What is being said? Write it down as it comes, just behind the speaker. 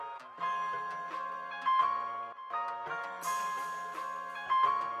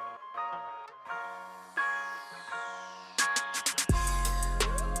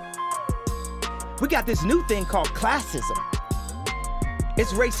We got this new thing called classism.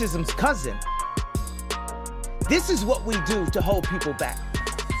 It's racism's cousin. This is what we do to hold people back.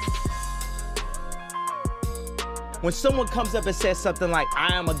 When someone comes up and says something like,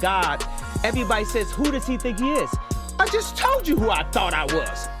 I am a god, everybody says, who does he think he is? I just told you who I thought I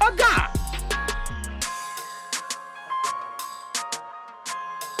was, a god.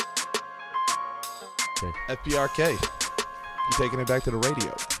 FPRK, you're taking it back to the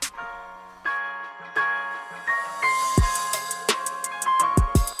radio.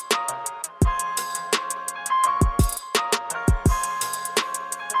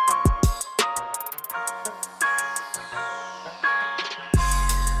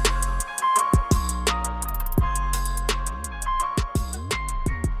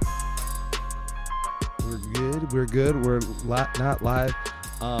 We're good. We're not live.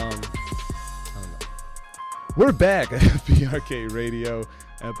 I don't know. We're back at FPRK Radio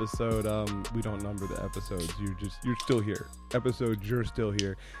episode. We don't number the episodes. You're still here. Episode you're still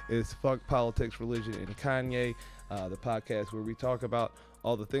here is Fuck Politics, Religion, and Kanye, the podcast where we talk about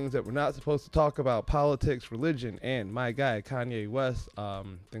all the things that we're not supposed to talk about: politics, religion, and my guy Kanye West.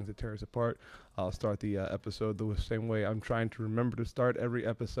 Things that tear us apart. I'll start the episode the same way I'm trying to remember to start every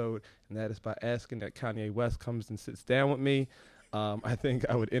episode, and that is by asking that Kanye West comes and sits down with me. I think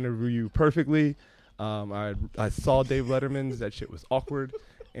I would interview you perfectly. I saw Dave Letterman's. That shit was awkward,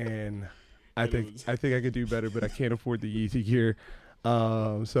 and I think I could do better, but I can't afford the Yeezy gear.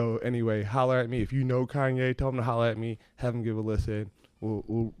 So anyway, holler at me if you know Kanye. Tell him to holler at me. Have him give a listen.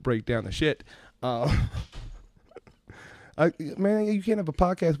 We'll break down the shit. Man, you can't have a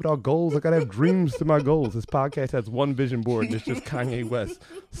podcast without goals. I gotta have dreams to my goals. This podcast has one vision board, and it's just Kanye West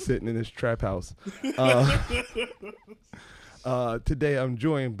sitting in his trap house. Today, I'm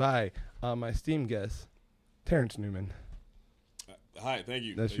joined by my esteemed guest, Terrence Newman. Hi, thank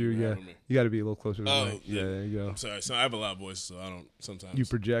you. That's thank you, you. Yeah. You got to be a little closer to the mic. Yeah, there you go. I'm sorry. So I have a loud voice, so I don't sometimes. You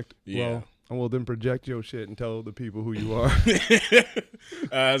project? Yeah. Well, then project your shit and tell the people who you are.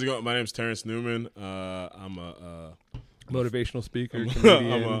 How's it going? My name's Terrence Newman. I'm a motivational speaker,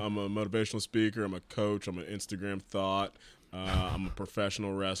 comedian. I'm a motivational speaker. I'm a coach. I'm an Instagram thought. I'm a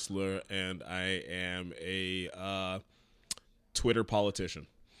professional wrestler, and I am a Twitter politician.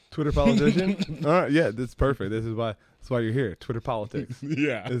 Twitter politician? All right, yeah, that's perfect. That's why you're here. Twitter politics.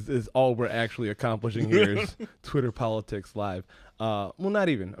 Yeah. Is all we're actually accomplishing here is Twitter politics live. Well, not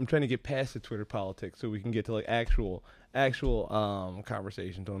even. I'm trying to get past the Twitter politics so we can get to like actual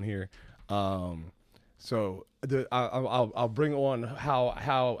conversations on here. So I'll bring on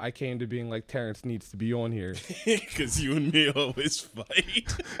how I came to being like Terrence needs to be on here. Because you and me always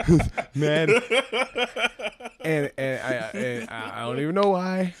fight. Man. And I don't even know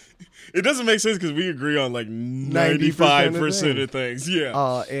why. It doesn't make sense because we agree on like 95% of things.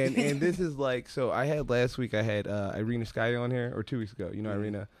 Yeah. And this is like, so last week I had Irina Sky on here, or 2 weeks ago. You know,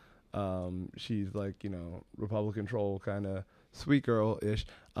 Irina, she's like, Republican troll kind of sweet girl-ish.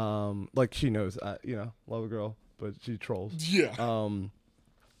 Like she knows, love a girl, but she trolls. Yeah.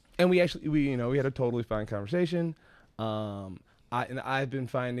 And we had a totally fine conversation. I've been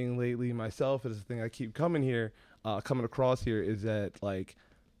finding lately myself, as the thing I keep coming across here is that, like,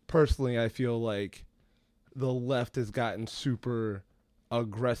 personally, I feel like the left has gotten super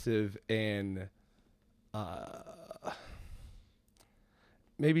aggressive and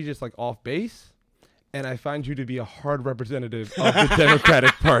maybe just like off base. And I find you to be a hard representative of the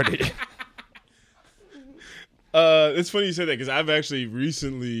Democratic Party. It's funny you said that because I've actually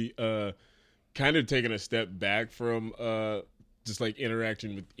recently kind of taken a step back from just like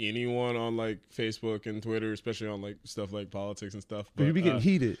interacting with anyone on like Facebook and Twitter, especially on like stuff like politics and stuff. But you be getting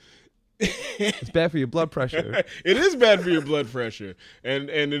heated. It's bad for your blood pressure. It is bad for your blood pressure, and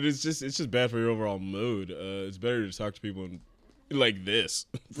it's just bad for your overall mood. It's better to talk to people like this,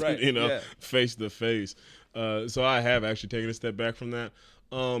 right? Face to face. So I have actually taken a step back from that.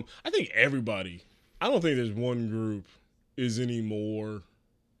 I think everybody. I don't think there's one group is any more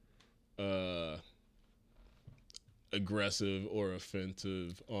aggressive or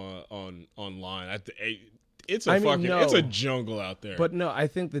offensive online. It's a jungle out there. But no, I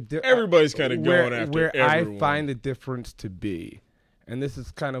think everybody's kind of going after where everyone. I find the difference to be, and this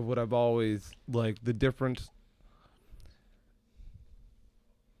is kind of what I've always like the difference.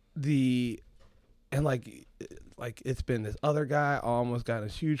 Like it's been this other guy. I almost got in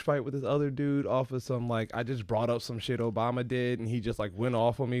a huge fight with this other dude off of some, like, I just brought up some shit Obama did, and he just like went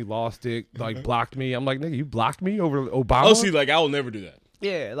off on me, lost it, like blocked me. I'm like, nigga, you blocked me over Obama? Oh, see, like I will never do that.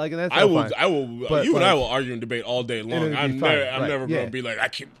 Yeah, like, and that's I will. fine. I will. But, you and I like, will argue and debate all day long. it'd be I'm fine, never right, going yeah. to be like, I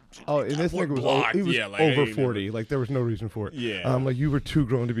can't. Oh, and this we're nigga was blocked. he was Yeah, like, over hey, 40. Like, there was no reason for it. Yeah. Like, you were too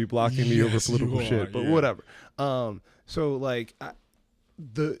grown to be blocking me over Yes, political you shit. are, But yeah. whatever. So like,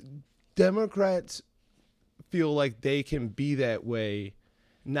 the Democrats feel like they can be that way,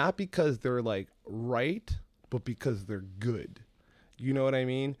 not because they're like right, but because they're good. You know what I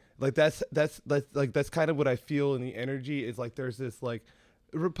mean? Like that's kind of what I feel in the energy. Is like there's this like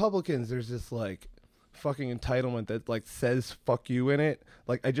Republicans. There's this like fucking entitlement that like says fuck you in it.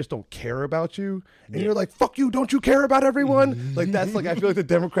 Like, I just don't care about you, and you're like, fuck you, don't you care about everyone? Like, that's like, I feel like the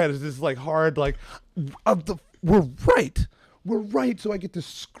Democrat is this like hard like we're right, so I get to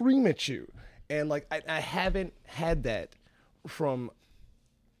scream at you. And like I haven't had that from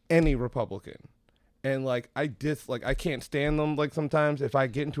any Republican. And like I can't stand them. Like, sometimes if I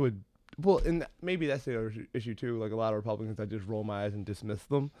get into and maybe that's the other issue too. Like, a lot of Republicans, I just roll my eyes and dismiss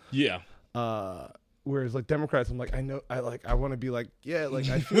them. Yeah. Whereas like Democrats, I'm like, I want to be like, yeah, like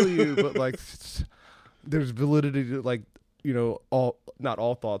I feel you, but like there's validity to, like, you know, not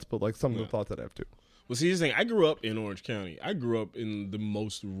all thoughts, but like some of the thoughts that I have too. Well, see, here's the thing. I grew up in Orange County. I grew up in the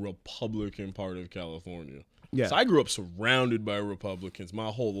most Republican part of California. Yeah. So I grew up surrounded by Republicans my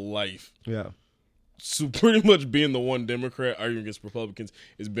whole life. Yeah. So pretty much being the one Democrat arguing against Republicans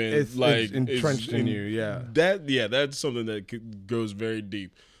has been It's entrenched in you. Yeah. That's something that goes very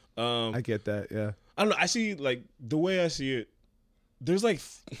deep. I get that. Yeah. I don't know. I see, like, the way I see it, there's like,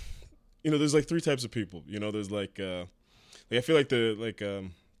 there's like three types of people. You know, there's like I feel like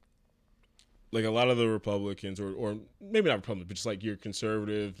like a lot of the Republicans, or maybe not Republicans, but just like your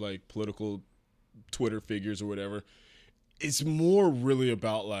conservative, like, political Twitter figures or whatever, it's more really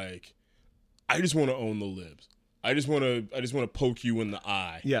about like, I just want to own the libs. I just want to poke you in the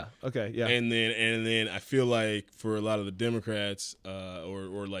eye. Yeah. Okay. Yeah. And then I feel like for a lot of the Democrats,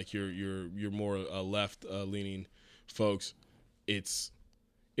 or like your more left leaning folks, it's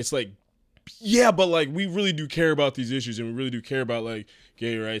like, yeah, but like, we really do care about these issues, and we really do care about like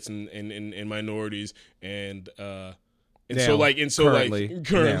gay rights and minorities and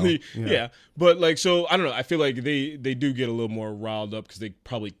currently, yeah. But like, so I don't know. I feel like they do get a little more riled up because they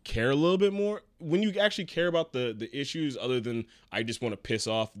probably care a little bit more. When you actually care about the issues, other than I just want to piss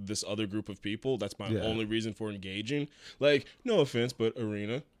off this other group of people, that's my only reason for engaging. Like, no offense, but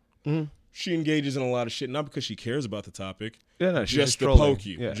Arena, she engages in a lot of shit not because she cares about the topic, just to poke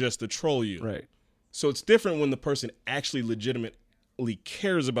you, just to troll you. Right. So it's different when the person actually legitimately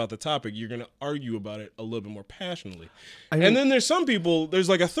cares about the topic. You're going to argue about it a little bit more passionately. And then there's some people, there's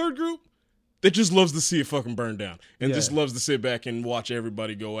like a third group that just loves to see it fucking burn down and just loves to sit back and watch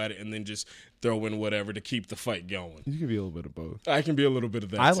everybody go at it and then just throw in whatever to keep the fight going. You can be a little bit of both. I can be a little bit of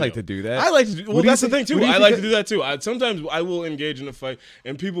that, I too. like to do that. I like to do, well, that's the thing, too. I like to do that, too. Sometimes I will engage in a fight,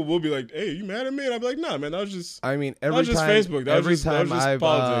 and people will be like, hey, you mad at me? And I'll be like, nah, man, that was just Facebook. That was just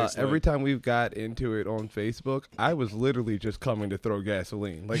politics. Every time we've got into it on Facebook, I was literally just coming to throw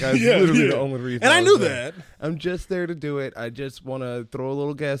gasoline. Like, I was literally the only reason. And I knew that. I'm just there to do it. I just want to throw a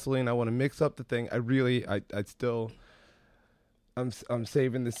little gasoline. I want to mix up the thing. I'm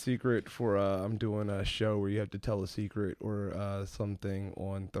saving the secret for I'm doing a show where you have to tell a secret or something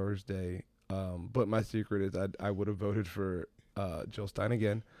on Thursday. But my secret is I would have voted for Jill Stein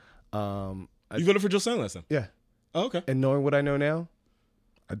again. You voted for Jill Stein last time? Yeah. Oh, okay. And knowing what I know now,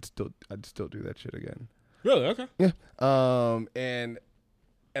 I'd still do that shit again. Really? Okay. Yeah. And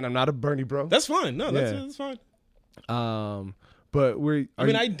I'm not a Bernie bro. That's fine. No, that's fine. But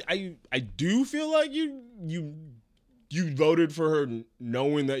I do feel like you voted for her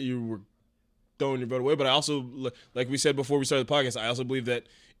knowing that you were throwing your vote away. But I also, like we said before we started the podcast, I also believe that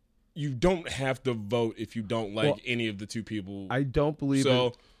you don't have to vote if you don't like any of the two people. I don't believe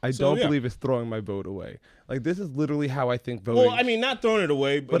believe it's throwing my vote away. Like, this is literally how I think voting. Well, I mean, not throwing it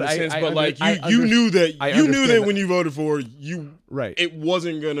away, but you knew that when you voted for you, right, it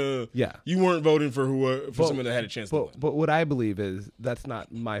wasn't gonna. Yeah, you weren't voting for someone that had a chance to win. But what I believe is that's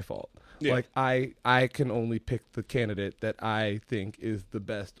not my fault. Yeah. Like, I can only pick the candidate that I think is the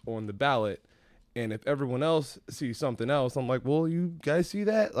best on the ballot. And if everyone else sees something else, I'm like, well, you guys see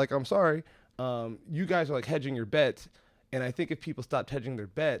that? Like, I'm sorry. You guys are like hedging your bets. And I think if people stopped hedging their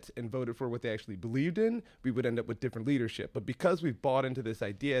bets and voted for what they actually believed in, we would end up with different leadership. But because we've bought into this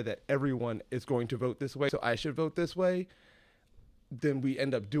idea that everyone is going to vote this way, so I should vote this way, then we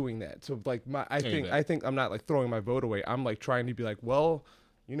end up doing that. So like I think I'm not like throwing my vote away. I'm like trying to be like, well,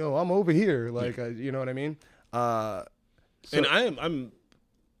 you know, I'm over here. Like, you know what I mean? And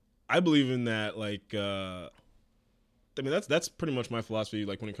I believe in that. Like, I mean, that's pretty much my philosophy.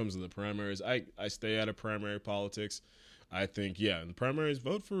 Like, when it comes to the primaries, I stay out of primary politics. I think, in the primaries,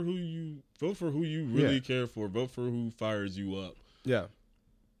 vote for who you really care for. Vote for who fires you up. Yeah.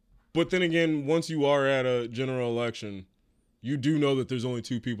 But then again, once you are at a general election, you do know that there's only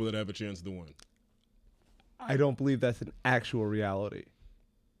 2 people that have a chance to win. I don't believe that's an actual reality.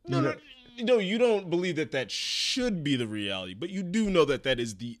 No, you don't believe that should be the reality, but you do know that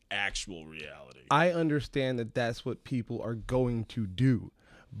is the actual reality. I understand that that's what people are going to do,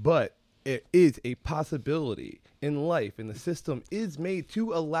 but it is a possibility in life, and the system is made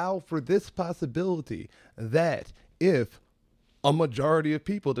to allow for this possibility that if a majority of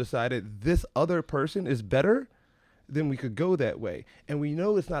people decided this other person is better, then we could go that way. And we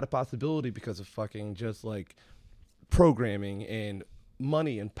know it's not a possibility because of fucking just like programming and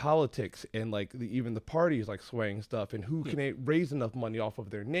money and politics and like even the parties like swaying stuff and who can raise enough money off of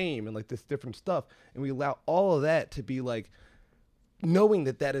their name and like this different stuff. And we allow all of that to be like, knowing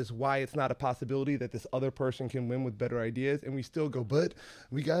that is why it's not a possibility that this other person can win with better ideas. And we still go, but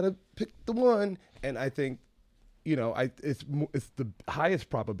we got to pick the one. And I think, it's the highest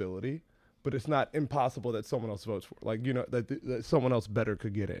probability, but it's not impossible that someone else votes for, like, that someone else better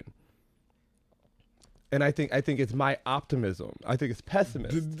could get in. And I think it's my optimism. I think it's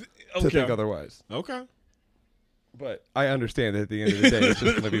pessimist to think otherwise. Okay. But I understand that at the end of the day, it's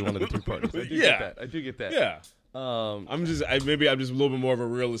just going to be one of the 2 parties. I do get that. Yeah. I'm just a little bit more of a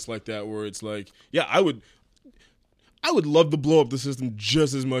realist like that, where it's like, I would love to blow up the system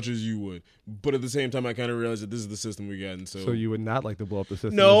just as much as you would, but at the same time, I kind of realize that this is the system we got, and so you would not like to blow up the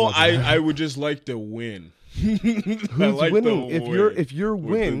system. No, I would just like to win. Who's winning? If your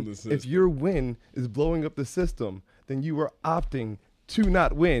win is blowing up the system, then you are opting to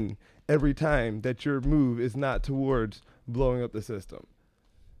not win every time that your move is not towards blowing up the system.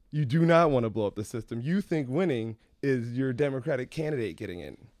 You do not want to blow up the system. You think winning is your Democratic candidate getting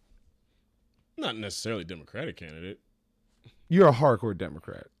in. Not necessarily Democratic candidate. You're a hardcore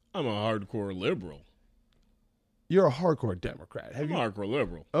Democrat. I'm a hardcore liberal. You're a hardcore Democrat. I'm a hardcore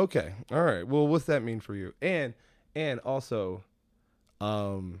liberal. Okay. All right. Well, what's that mean for you? And also,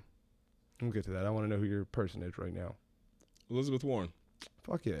 we'll get to that. I want to know who your person is right now. Elizabeth Warren.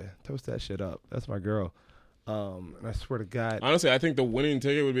 Fuck yeah. Toast that shit up. That's my girl. And I swear to God. Honestly, I think the winning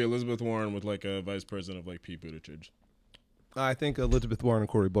ticket would be Elizabeth Warren with like a vice president of like Pete Buttigieg. I think Elizabeth Warren and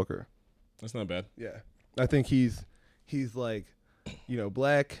Cory Booker. That's not bad. Yeah. I think he's like,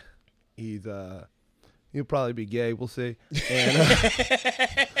 black. He'll probably be gay. We'll see.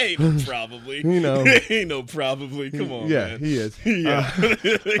 And, ain't no probably. Ain't no probably. Come on, yeah, man. He is. Yeah.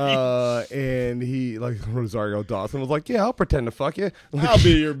 And he, like Rosario Dawson was like, yeah, I'll pretend to fuck you. I'll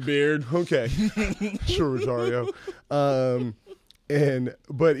be your beard. Okay. Sure, Rosario. And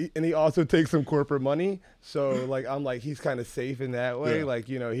he also takes some corporate money. So like, I'm like, he's kind of safe in that way. Yeah. Like,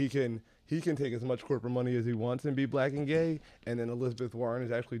 he can take as much corporate money as he wants and be black and gay. And then Elizabeth Warren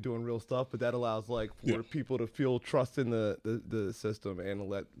is actually doing real stuff, but that allows for people to feel trust in the system and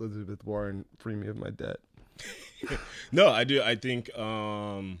let Elizabeth Warren free me of my debt. No, I do. I think,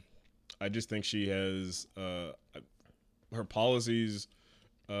 I just think she has, her policies,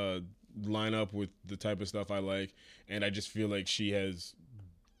 line up with the type of stuff I like. And I just feel like she has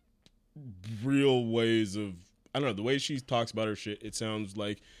real ways of, I don't know, the way she talks about her shit, it sounds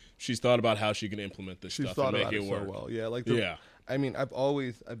like she's thought about how she can implement this stuff and make it work. So well. Yeah, yeah. I mean, I've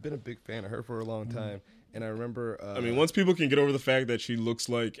been a big fan of her for a long time, and I remember. Once people can get over the fact that she looks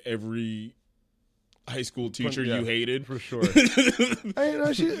like every high school teacher you hated, for sure. She looks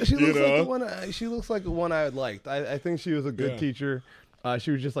like the one. She looks like the one I liked. I think she was a good teacher.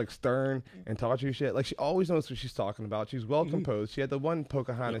 She was just like stern and taught you shit. Like she always knows what she's talking about. She's well composed. She had the one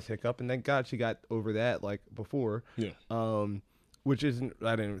Pocahontas hiccup, and thank God she got over that like before. Yeah. Which isn't.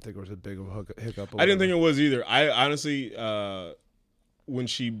 I didn't even think it was a big of a hiccup. I didn't think it was either. I honestly, when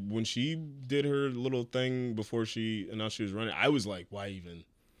she did her little thing before she announced she was running, I was like, why even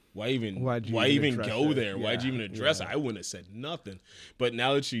go there? Yeah, why'd you even address it? I wouldn't have said nothing. But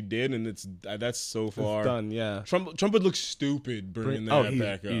now that she did, and that's so far it's done. Yeah, Trump would look stupid bringing that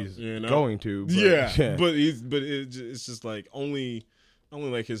back up. He's going to. But, but it's just like only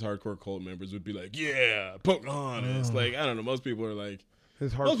like his hardcore cult members would be like, yeah, Pocahontas. Like I don't know. Most people are like,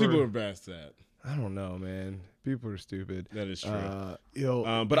 most people are past that. I don't know, man. People are stupid. That is true.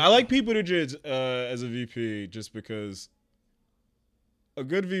 But I like Pete Buttigieg as a VP just because. A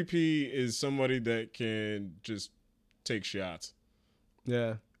good VP is somebody that can just take shots.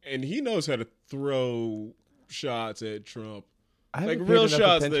 Yeah. And he knows how to throw shots at Trump. Like real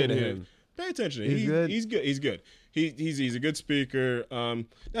shots that him. Pay attention. He's good. He's good. He's good. He's a good speaker. Now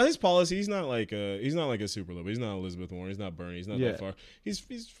his policy, he's not like a super liberal. He's not Elizabeth Warren. He's not Bernie. He's not that far. He's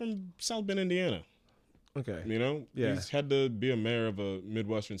from South Bend, Indiana. Okay. You know, Yeah. he's had to be a mayor of a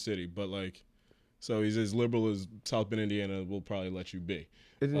Midwestern city, but like, so he's as liberal as South Bend, Indiana will probably let you be.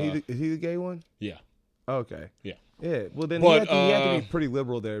 Isn't is he the gay one? Yeah. Okay. Yeah. Yeah. Well, then But, he had to be pretty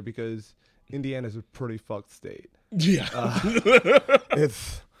liberal there because Indiana's a pretty fucked state. Yeah.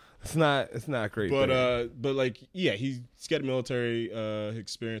 It's not great. But like, yeah, he's got military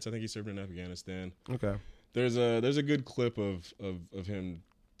experience. I think he served in Afghanistan. Okay. There's a good clip of him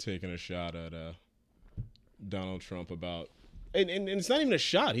taking a shot at Donald Trump about, and it's not even a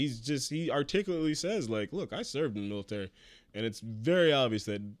shot. He articulately says like, look, I served in the military, and it's very obvious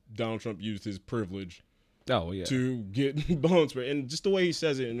that Donald Trump used his privilege Oh yeah. to get bone spray, and just the way he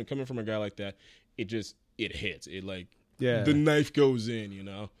says it, and coming from a guy like that, it hits. It like the knife goes in, you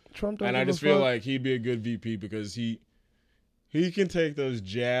know. Trump and I just feel like he'd be a good VP because he can take those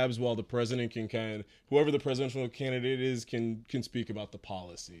jabs while the president can whoever the presidential candidate is can speak about the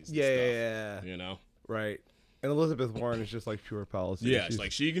policies. And stuff, you know. Right. And Elizabeth Warren is just like pure policy. Yeah, it's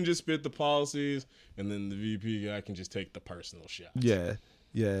like she can just spit the policies, and then the VP guy can just take the personal shots. Yeah.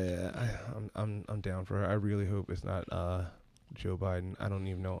 I'm down for her. I really hope it's not Joe Biden. I don't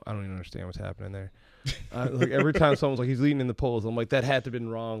even understand what's happening there. Like every time someone's like he's leading in the polls, I'm like that had to have been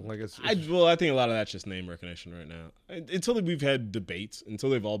wrong. Like I think a lot of that's just name recognition right now. Until we've had debates,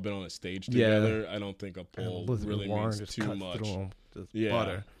 until they've all been on a stage together, I don't think a poll really Warren means too much.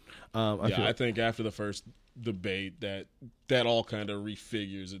 Butter. I think after the first debate that all kind of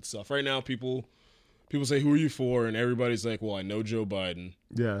refigures itself. Right now, people say, who are you for? And everybody's like, well, I know Joe Biden.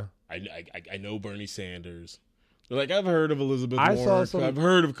 Yeah. I know Bernie Sanders. They're like, I've heard of Elizabeth Warren. I've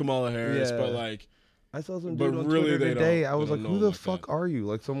heard of Kamala Harris, but like, I saw some dude on Twitter today. I was like, who the fuck are you?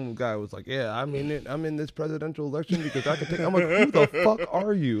 Like some guy was like, yeah, I'm in this presidential election because I can take. I'm like, who the fuck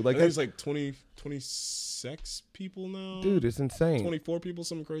are you? Like, there's like 26 people now. Dude, it's insane. 24 people,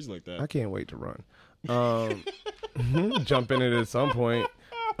 something crazy like that. I can't wait to run. Jump in it at some point.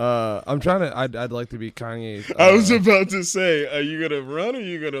 I'd like to be Kanye's. I was about to say, are you gonna run or are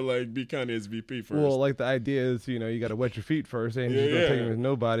you gonna like be Kanye's VP first? Well, like the idea is, you got to wet your feet first, and you're gonna take him as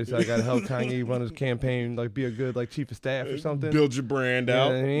nobody. So I got to help Kanye run his campaign, like be a good like chief of staff or something. Build your brand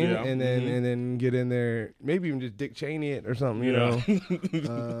out, you know what I mean? And then get in there, maybe even just Dick Cheney it or something. You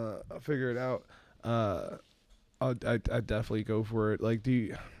know, I'll figure it out. I'd definitely go for it. Like,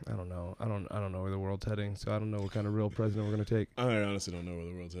 I don't know. I don't know where the world's heading, so I don't know what kind of real president we're gonna take. I honestly don't know where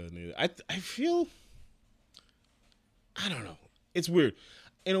the world's heading either. I feel, I don't know. It's weird.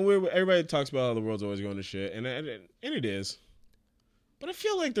 In a weird way, everybody talks about how the world's always going to shit, and it is. But I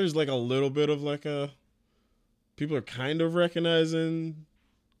feel like there's like a little bit of like people are kind of recognizing,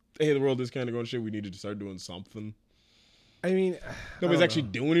 hey, the world is kind of going to shit. We need to start doing something. I mean, nobody's actually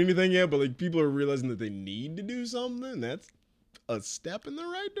doing anything yet, but like people are realizing that they need to do something. That's a step in the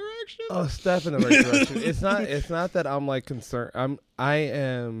right direction. A step in the right direction. It's not that I'm like concerned.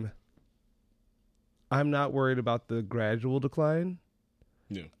 I'm not worried about the gradual decline.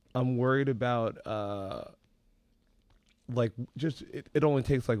 Yeah. I'm worried about like just it only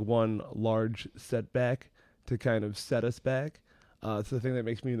takes like one large setback to kind of set us back. So the thing that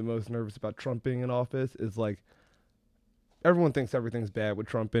makes me the most nervous about Trump being in office is like everyone thinks everything's bad with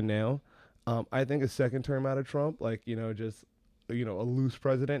Trump in now. I think a second term out of Trump, like, just, a loose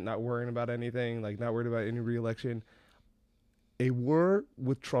president, not worrying about anything, like not worried about any re-election. A war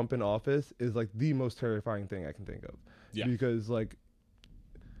with Trump in office is like the most terrifying thing I can think of. Yeah. Because like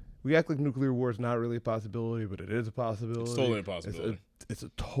we act like nuclear war is not really a possibility, but it is a possibility. It's totally a possibility. It's a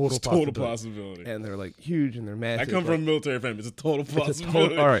total possibility. And they're like huge and they're massive. I come from a military family. It's a total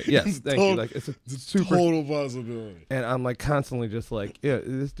possibility. All right. Yes. Thank you. Like it's a super total possibility. And I'm like constantly just like, yeah,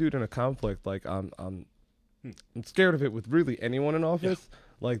 this dude in a conflict. Like I'm scared of it with really anyone in office. Yeah.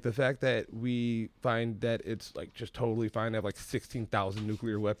 Like the fact that we find that it's like just totally fine to have like 16,000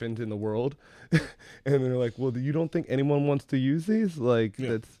 nuclear weapons in the world, and they're like, well, you don't think anyone wants to use these? Like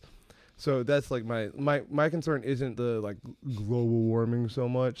that's like my concern isn't the like global warming so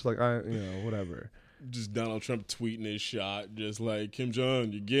much. Like whatever. Just Donald Trump tweeting his shot, just like Kim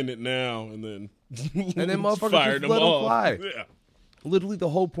Jong, you're getting it now, and then motherfuckers just let them fly. Yeah. Literally, the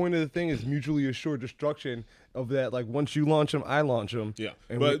whole point of the thing is mutually assured destruction of that. Like, once you launch them, I launch them. Yeah.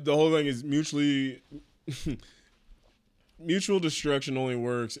 But the whole thing is mutual destruction only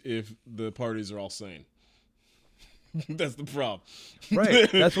works if the parties are all sane. That's the problem.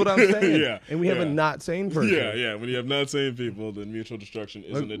 Right. That's what I'm saying. Yeah. And we have a not sane person. Yeah. When you have not sane people, then mutual destruction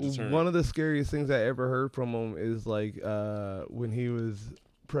isn't a deterrent. One of the scariest things I ever heard from him is, like, when he was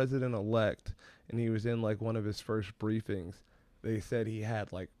president-elect and he was in, like, one of his first briefings, they said he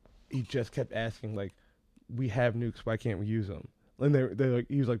just kept asking, like, we have nukes, why can't we use them? And they're like,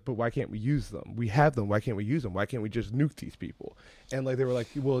 he was like, but why can't we use them? We have them. Why can't we use them? Why can't we just nuke these people? And like they were like,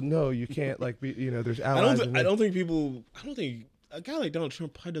 well, no, you can't. Like, there's allies. I don't think a guy like Donald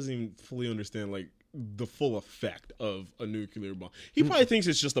Trump probably doesn't even fully understand like the full effect of a nuclear bomb. He probably thinks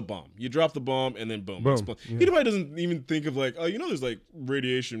it's just a bomb. You drop the bomb and then boom. Yeah. He probably doesn't even think of like, there's like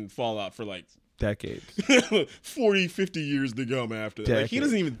radiation fallout for like decades, 40, 50 years to come after that. Decades. Like he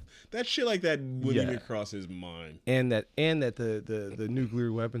doesn't even that shit like that wouldn't even cross his mind. And that the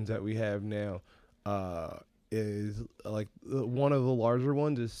nuclear weapons that we have now is like one of the larger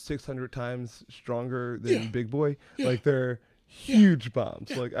ones is 600 times stronger than Big Boy. Yeah. Like they're huge bombs.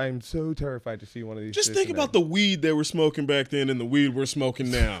 Yeah. Like I'm so terrified to see one of these. Just think about the weed they were smoking back then and the weed we're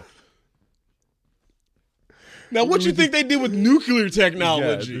smoking now. Now, what you think they did with nuclear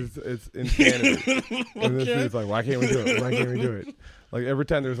technology? Yeah, it's insanity. And it's like, why can't we do it? Why can't we do it? Like every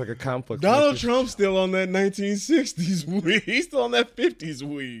time there's like a conflict. Donald Trump's still on that 1960s weed. He's still on that 50s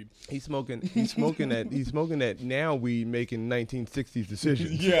weed. He's smoking that now weed making 1960s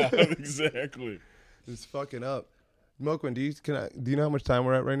decisions. Yeah, exactly. It's fucking up. Milkman, do you know how much time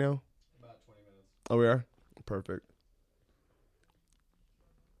we're at right now? About 20 minutes. Oh, we are? Perfect.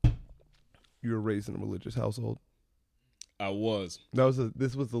 You were raised in a religious household. I was.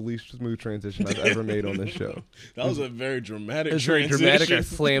 This was the least smooth transition I've ever made on this show. That was a very dramatic It's transition. very dramatic. I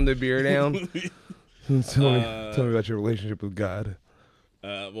slammed the beer down. Tell me about your relationship with God.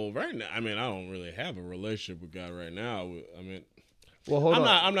 Well, right now, I mean, I don't really have a relationship with God right now. I mean, well, hold on.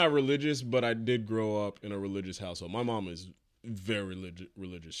 I'm not religious, but I did grow up in a religious household. My mom is very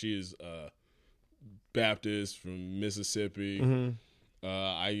religious. She is Baptist from Mississippi.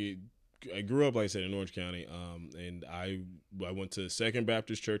 Mm-hmm. I grew up, like I said, in Orange County, and I went to Second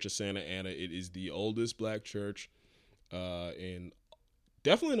Baptist Church of Santa Ana. It is the oldest black church, in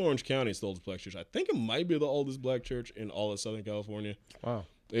definitely in Orange County. It's the oldest black church. I think it might be the oldest black church in all of Southern California. Wow,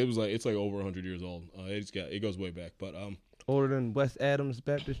 it's like over 100 years old. It goes way back, but older than West Adams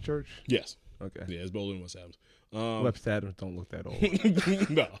Baptist Church. Yes. Okay. Yeah, it's older than West Adams. West Adams don't look that old.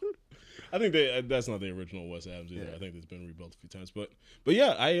 No. I think that's not the original West Adams either. Yeah. I think it's been rebuilt a few times, but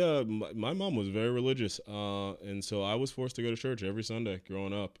yeah, my mom was very religious, and so I was forced to go to church every Sunday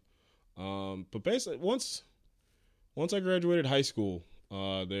growing up. But basically, once I graduated high school,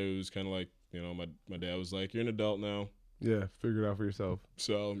 there was kind of like my dad was like, "You're an adult now." Yeah, figure it out for yourself.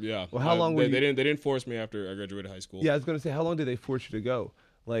 So yeah. Well, how long? They didn't force me after I graduated high school. Yeah, I was gonna say, how long did they force you to go?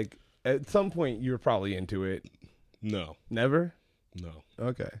 Like at some point, you were probably into it. No. Never. No.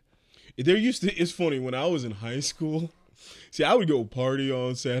 Okay. It's funny, when I was in high school, see, I would go party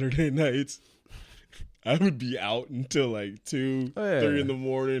on Saturday nights. I would be out until like 2, 3 in the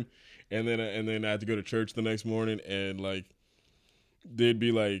morning, and then I had to go to church the next morning, and like there'd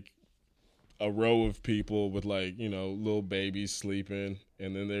be like a row of people with like, little babies sleeping,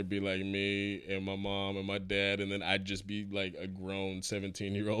 and then there'd be like me and my mom and my dad, and then I'd just be like a grown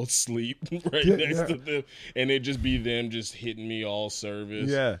 17-year-old asleep next to them, and it'd just be them just hitting me all service.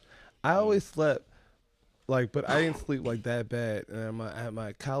 Yeah. I always slept, but I didn't sleep like that bad. And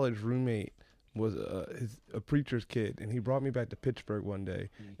my college roommate was a preacher's kid, and he brought me back to Pittsburgh one day,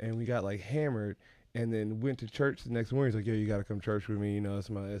 and we got like hammered, and then went to church the next morning. He's like, "Yo, you got to come to church with me.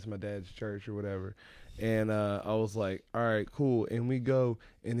 It's my dad's church or whatever." And I was like, "All right, cool." And we go,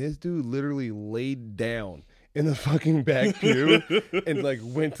 and this dude literally laid down in the fucking back pew and like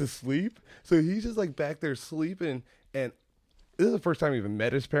went to sleep. So he's just like back there sleeping, and this is the first time I even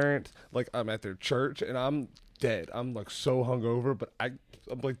met his parents. Like, I'm at their church, and I'm dead. I'm, like, so hungover, but I'm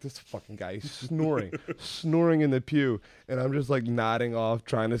like, this fucking guy, he's snoring in the pew, and I'm just, like, nodding off,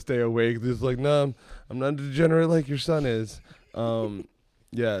 trying to stay awake. Just like, no, I'm not a degenerate like your son is.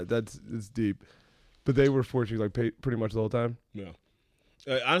 Yeah, it's deep. But they were forcing you, like, pretty much the whole time? No.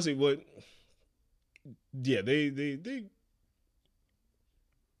 Honestly, yeah, they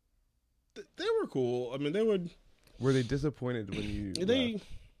were cool. I mean, they would... Were they disappointed when you?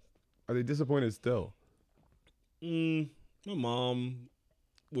 Are they disappointed still? My mom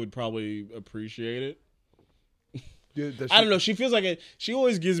would probably appreciate it. I don't know. She feels like it. She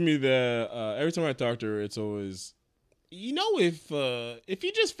always gives me the. Every time I talk to her, it's always, if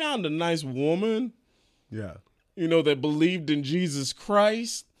you just found a nice woman, yeah, that believed in Jesus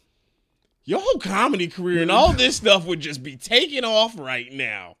Christ, your whole comedy career and all this stuff would just be taking off right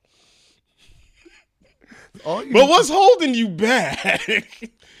now. But what's holding you back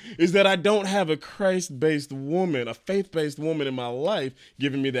is that I don't have a Christ-based woman, a faith-based woman in my life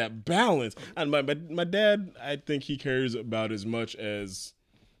giving me that balance. And my dad, I think he cares about as much as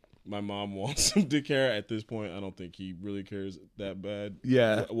my mom wants him to care. At this point, I don't think he really cares that bad.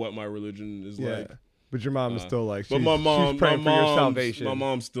 Yeah, what my religion is like. But your mom is still like, but my mom, she's praying for your salvation. My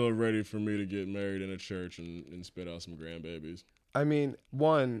mom's still ready for me to get married in a church and spit out some grandbabies. I mean,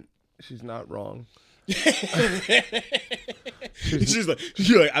 one, she's not wrong. she's like,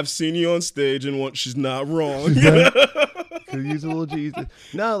 I've seen you on stage and what? She's not wrong. Could use a little Jesus.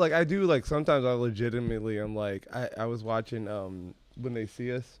 No, like I do. Like sometimes I legitimately, I'm like, I was watching When They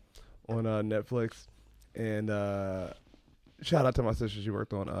See Us on Netflix, and shout out to my sister. She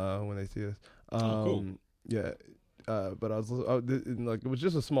worked on When They See Us. Cool. Yeah. But I was like, it was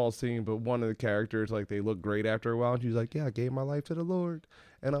just a small scene, but one of the characters, like, they look great after a while, and she's like, "Yeah, I gave my life to the Lord,"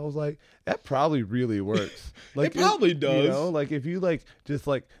 and I was like, that probably really works. Like, it probably does. You know, like if you like just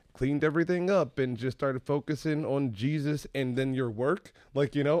like cleaned everything up and just started focusing on Jesus and then your work,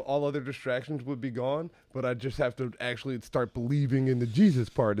 like, you know, all other distractions would be gone. But I just have to actually start believing in the Jesus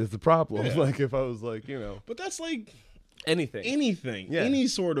part is the problem. Yeah. Like if I was like, you know, but that's like anything, yeah. Any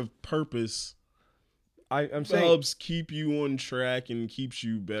sort of purpose. I'm saying helps keep you on track and keeps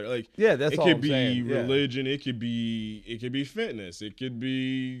you better. Like, yeah, that's all I'm saying. It could be religion. It could be fitness. It could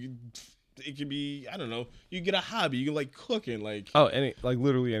be I don't know. You get a hobby. You can like cooking. Like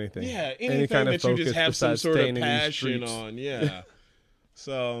literally anything. Yeah, anything any kind that of you just have some sort of passion on. Yeah.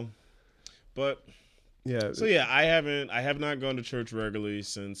 So, but yeah. So yeah, I have not gone to church regularly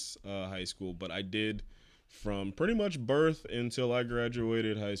since high school, but I did. From pretty much birth until I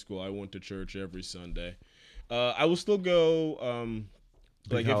graduated high school, I went to church every Sunday. I will still go,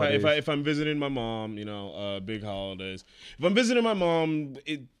 like if I'm visiting my mom, you know, big holidays. If I'm visiting my mom,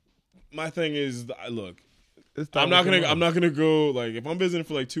 my thing is, look, I'm not gonna go. Like if I'm visiting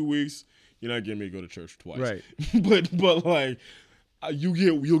for like 2 weeks, you're not getting me to go to church twice, right? but like.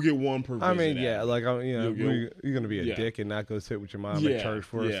 You'll get one per visit. I mean, yeah, like you're gonna be a dick and not go sit with your mom at church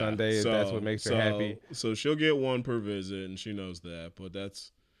for a Sunday if that's what makes her happy. So she'll get one per visit, and she knows that. But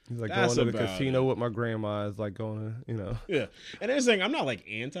that's he's like going to the casino with my grandma is like going to, you know. Yeah, and there's thing, I'm not like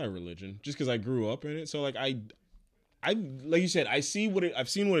anti-religion just because I grew up in it. So like I like you said, I've seen what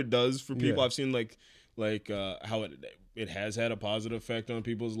it does for people. Yeah. I've seen like how it has had a positive effect on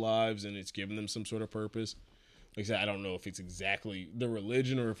people's lives, and it's given them some sort of purpose. Like I said, I don't know if it's exactly the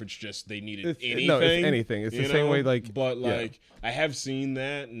religion or if it's just they needed anything. No, it's anything. It's the same way, like... But, like, I have seen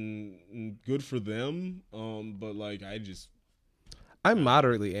that, and good for them. But, like, I'm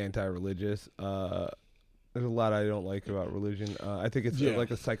moderately anti-religious. There's a lot I don't like about religion. I think it's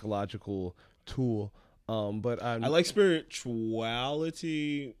like a psychological tool. But I like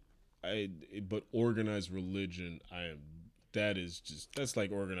spirituality, but organized religion, that's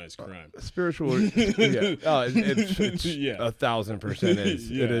like organized crime. Spiritual, yeah. Oh, it's 1,000% is.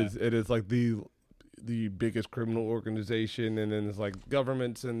 Yeah. It is like the biggest criminal organization, and then it's like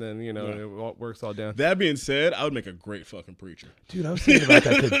governments, and then you know it works all down. That being said, I would make a great fucking preacher. Dude, I was thinking about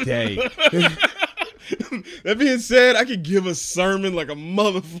that today. That being said, I could give a sermon like a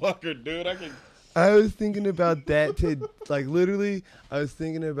motherfucker, dude. I was thinking about that like literally. I was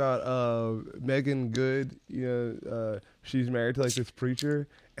thinking about Megan Good. You know, she's married to like this preacher,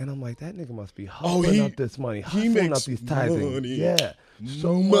 and I'm like, that nigga must be hustling up this money, hustling up these tithing. Money. Yeah,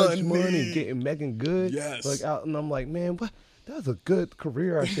 so much money getting Megan Good. Yes, like out, and I'm like, man, what? That was a good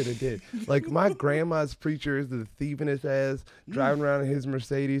career I should have did. Like my grandma's preacher is the thieving his ass, driving around in his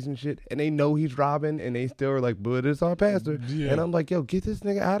Mercedes and shit, and they know he's robbing, and they still are like, but it's our pastor. Yeah. And I'm like, yo, get this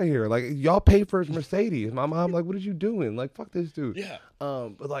nigga out of here. Like y'all pay for his Mercedes. My mom like, what are you doing? Like, fuck this dude. Yeah.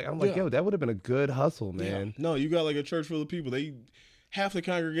 But like, I'm like, yo, that would have been a good hustle, man. Yeah. No, you got like a church full of people. Half the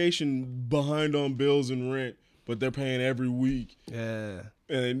congregation behind on bills and rent, but they're paying every week. Yeah.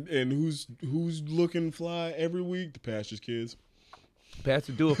 And who's looking fly every week? The pastor's kids.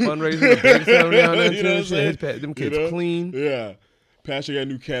 Pastor do a fundraiser, a big sale down there too. Them kids clean. Yeah. Pastor got a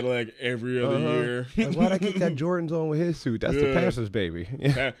new Cadillac every other year. Like, why'd I get that Jordans on with his suit? That's the pastor's baby.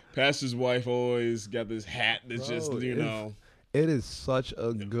 Pastor's wife always got this hat that's just, you know. It is such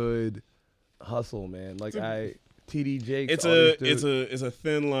a good hustle, man. Like TD Jakes. It's a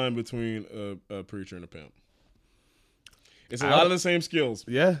thin line between a preacher and a pimp. It's a lot of the same skills.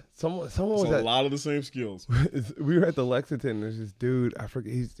 Yeah, someone was a lot of the same skills. We were at the Lexington. There's this dude. I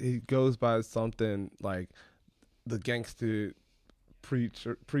forget. He goes by something like the gangster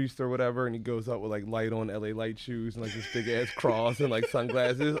priest or whatever, and he goes up with like light on LA Light shoes and like this big ass cross and like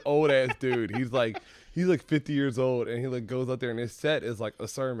sunglasses. Old ass dude. He's like 50 years old, and he like goes up there, and his set is like a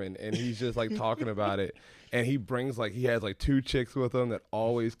sermon, and he's just like talking about it. And he brings he has like 2 chicks with him that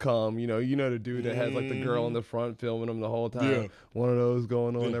always come. You know the dude that has like the girl in the front filming him the whole time. Yeah. One of those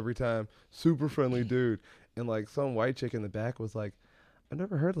going on every time. Super friendly dude. And like some white chick in the back was like, I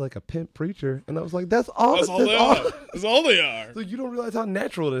never heard like a pimp preacher, and I was like, that's all. That's all they are. That's all they are. So you don't realize how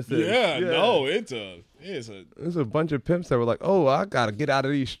natural this is. Yeah, no, it's There's a bunch of pimps that were like, oh, I gotta get out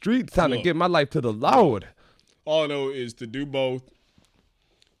of these streets, time to Look. give my life to the Lord. all I know is to do both.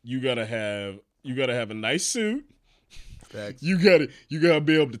 You gotta have a nice suit. Facts. You gotta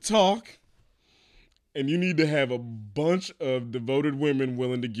be able to talk, and you need to have a bunch of devoted women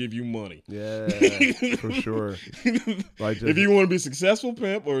willing to give you money. Yeah, for sure. Like just, If you want to be a successful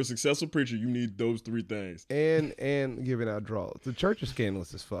pimp or a successful preacher, you need those three things. and giving out draws. The church is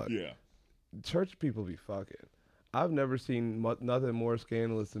scandalous as fuck. Yeah. Church people be fucking. I've never seen nothing more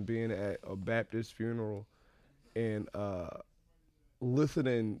scandalous than being at a Baptist funeral and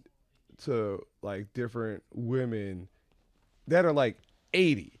listening to like different women that are like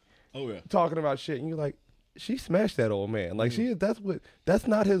 80 Oh yeah. talking about shit, and you're like, she smashed that old man. Like that's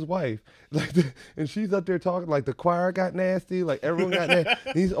not his wife. Like, and she's up there talking like the choir got nasty, like everyone got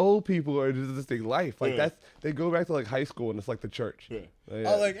nasty. These old people are just their life. Like they go back to like high school and it's like the church. Yeah.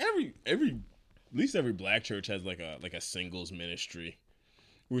 Yeah. Oh, like at least every black church has like a singles ministry,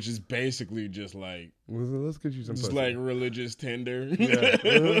 which is basically just like Let's get you some just pussy. like religious tender.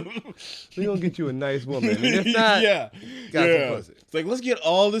 Yeah. We gonna get you a nice woman, and if not, yeah, got yeah. some pussy. It's like let's get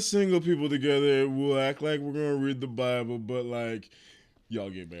all the single people together. We'll act like we're gonna read the Bible, but like y'all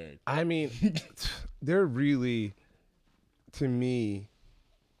get married. I mean, they're really, to me,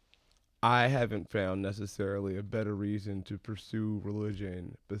 I haven't found necessarily a better reason to pursue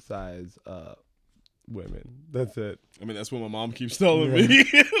religion besides women. That's it. I mean, that's what my mom keeps telling me.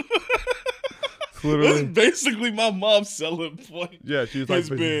 It's literally, That's basically my mom's selling point. yeah. She's like,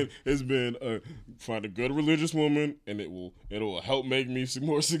 Has been find a good religious woman, and it will help make me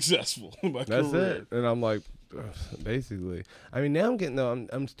more successful in my that's career. it. And I'm like, basically. I mean, now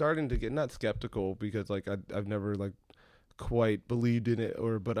I'm starting to get not skeptical because like I've never like quite believed in it,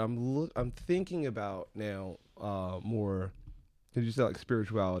 but I'm thinking about now more. Did you say like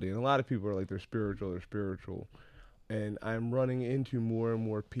spirituality? And a lot of people are like they're spiritual, and I'm running into more and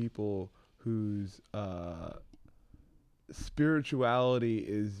more people whose spirituality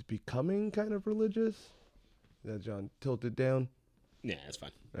is becoming kind of religious. Is that John tilted down? Yeah, that's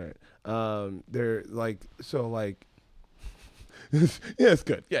fine. All right. They're like so like. Yeah, it's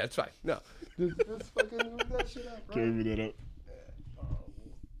good. Yeah, it's fine. No, just fucking move that shit up, right? Can we move that up?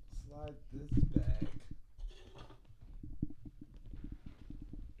 Slide this back.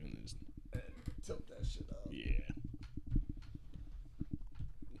 And then Tilt that shit up. yeah.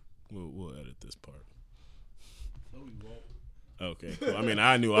 We'll edit this part. No, we won't. Okay. Cool. I mean,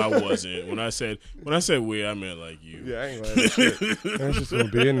 I knew I wasn't. When I said we, I meant like you. Yeah, I ain't gonna edit shit. That's just gonna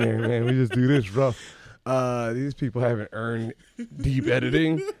be in there, man. We just do this rough. These people haven't earned deep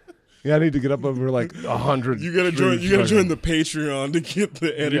editing. Yeah, I need to get up over like 100. You gotta join the Patreon to get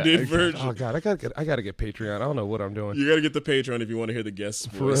the edited version. Oh god, I gotta get Patreon. I don't know what I'm doing. You gotta get the Patreon if you want to hear the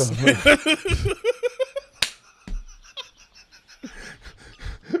guest For real. voice.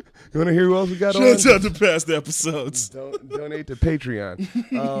 You want to hear who else we got on? Shouts out to past episodes. Donate to Patreon.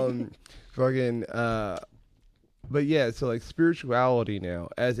 But yeah, so like spirituality now,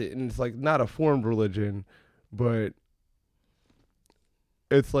 and it's like not a formed religion, but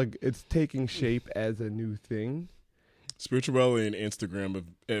it's like it's taking shape as a new thing. Spirituality and Instagram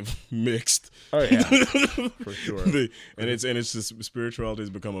have mixed. Oh yeah, for sure. And it's just spirituality has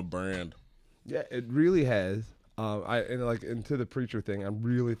become a brand. Yeah, it really has. And to the preacher thing, I'm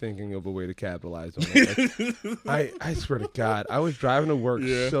really thinking of a way to capitalize on it. Like, I swear to God, I was driving to work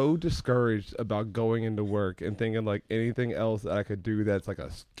so discouraged about going into work and thinking like anything else that I could do that's like a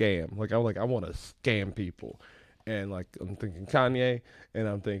scam. Like I want to scam people, and like I'm thinking Kanye, and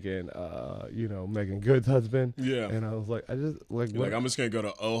I'm thinking Megan Good's husband. Yeah. And I was like, I just like I'm just gonna go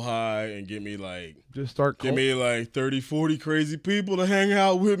to Ojai and get me like just start give me like 30, 40 crazy people to hang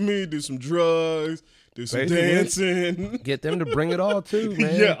out with me, do some drugs. Do some dancing. Get them to bring it all too,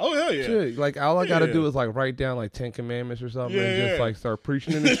 man. Yeah. Oh hell yeah. Shit. Like all I gotta do is like write down like 10 commandments or something and just like start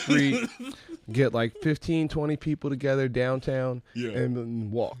preaching in the street. Get like 15, 20 people together downtown and then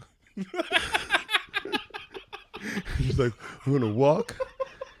walk. Just like, we're gonna walk.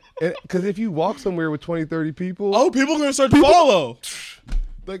 Because if you walk somewhere with 20, 30 people. Oh, people are gonna start to follow.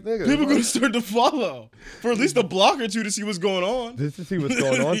 Like nigga, people are gonna start to follow for at least a block or two to see what's going on. Just to see what's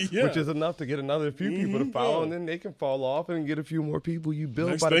going on, which is enough to get another few people to follow, and then they can fall off and get a few more people. You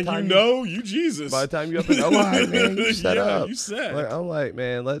build. Next by the thing time you know, you Jesus. By the time you up in Ojai, man, you set up. You set. Like, I'm like,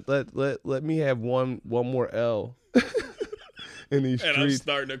 man, let me have one more L in these streets, and I'm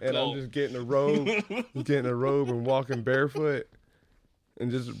starting to and I'm just getting a robe, and walking barefoot, and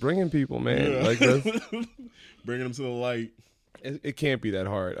just bringing people, man. Like that's bringing them to the light. It can't be that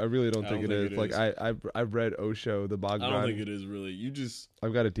hard. I really don't think it is. Like I've read Osho, the Bhagavad. I don't think it is really.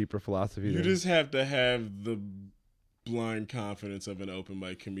 I've got a deeper philosophy. You just have to have the blind confidence of an open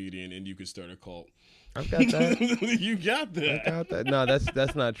mic comedian, and you could start a cult. I've got that. You got that. I got that. No,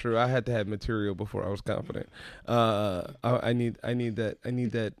 that's not true. I had to have material before I was confident. I need that. I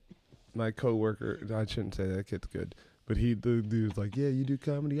need that. My coworker. I shouldn't say that. Kid's good. But the dude's like, yeah, you do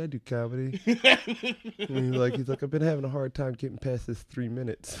comedy, I do comedy. And he's like, I've been having a hard time getting past this 3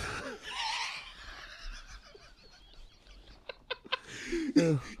 minutes.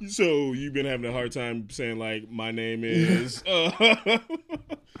 So you've been having a hard time saying like, my name is.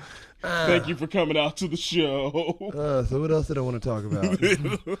 Thank you for coming out to the show. So what else did I want to talk about? What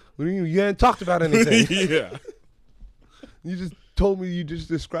do you mean? You hadn't talked about anything. Yeah. You just told me. You just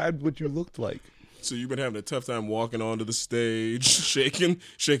described what you looked like. So you've been having a tough time walking onto the stage, shaking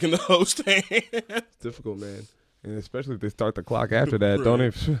the host hand. It's difficult, man, and especially if they start the clock after that, right. Don't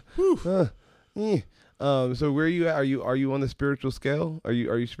it? So where are you at? Are you on the spiritual scale? Are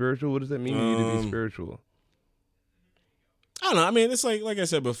you spiritual? What does that mean to you to be spiritual? I don't know. I mean, it's like I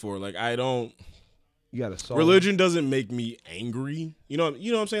said before. Like I don't. You got to solve. Religion doesn't make me angry. You know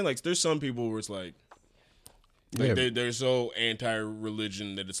what I'm saying? Like there's some people where it's like. They're so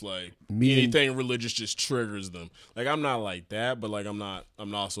anti-religion that it's like anything religious just triggers them. Like I'm not like that, but like I'm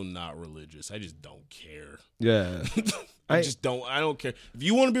also not religious. I just don't care. Yeah. I don't care. If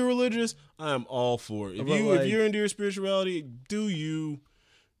you want to be religious, I am all for it. If you're into your spirituality, do you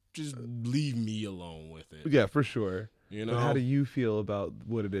just leave me alone with it. Yeah, for sure. You know. But how do you feel about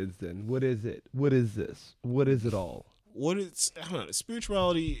what it is then? What is it? What is this? What is it all? I don't know.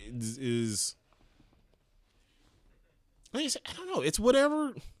 Spirituality is like I said, I don't know. It's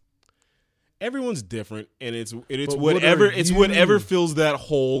whatever. Everyone's different, and it's whatever fills that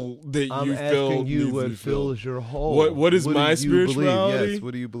hole that you feel. I'm asking you what fills your hole. What is my spirituality? Yes.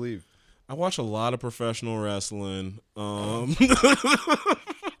 What do you believe? I watch a lot of professional wrestling. I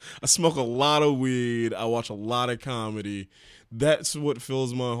smoke a lot of weed. I watch a lot of comedy. That's what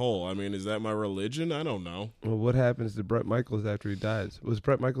fills my hole. I mean, is that my religion? I don't know. Well, what happens to Bret Michaels after he dies? Was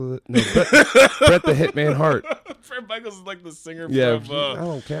Bret Michaels? No, Bret the Hitman Hart. Bret Michaels is like the singer from I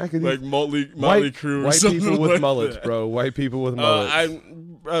don't care. like Motley Crue. White people with like mullets, that. Bro. White people with mullets.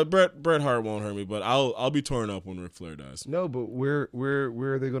 Bret Hart won't hurt me, but I'll be torn up when Ric Flair dies. No, but where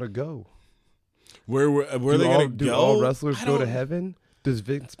are they gonna go? Where are they gonna go? Do all wrestlers go to heaven? Does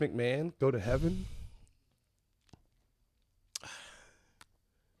Vince McMahon go to heaven?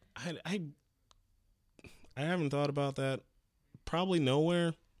 I haven't thought about that. Probably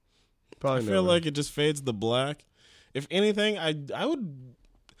nowhere. I feel like it just fades to black. If anything, I would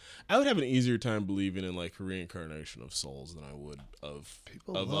have an easier time believing in like reincarnation of souls than I would of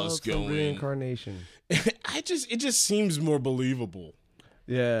us going reincarnation. It just seems more believable.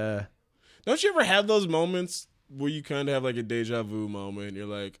 Yeah. Don't you ever have those moments where you kind of have like a deja vu moment and you're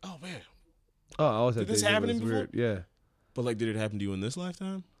like, oh man. Oh, I always had this happen before? Weird. Yeah. But like, did it happen to you in this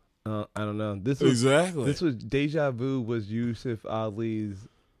lifetime? I don't know. This was deja vu was Yusuf Ali's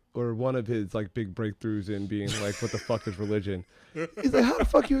or one of his like big breakthroughs in being like, what the fuck is religion? He's like, how the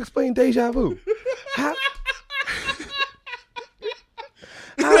fuck you explain deja vu? How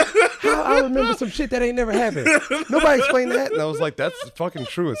I remember some shit that ain't never happened. Nobody explained that. And I was like, that's fucking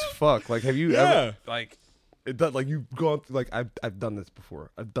true as fuck. Like, have you ever like it does, like you've gone through like I've done this before.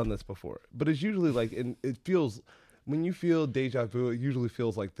 But it's usually like it feels when you feel deja vu, it usually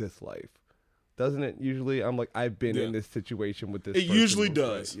feels like this life. Doesn't it usually? I'm like, I've been in this situation with this person. It usually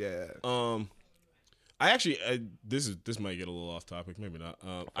does. Yeah. I actually this might get a little off topic, maybe not.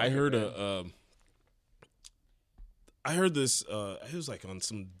 I heard this it was like on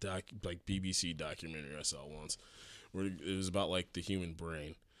some BBC documentary I saw once where it was about like the human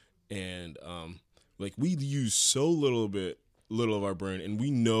brain. And like we use so little of our brain, and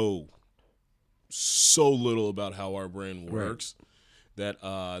we know so little about how our brain works. Right.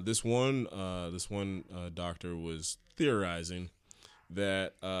 That this one doctor was theorizing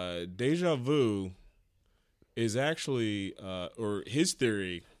that deja vu is actually, or his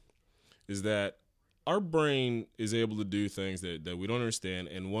theory is that our brain is able to do things that we don't understand,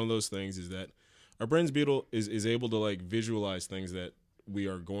 and one of those things is that our brain's is able to like visualize things that we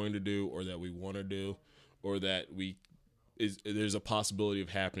are going to do or that we want to do or that there's a possibility of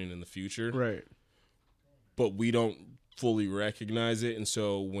happening in the future. Right. But we don't fully recognize it, and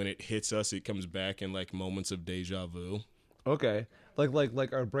so when it hits us, it comes back in like moments of deja vu. Okay,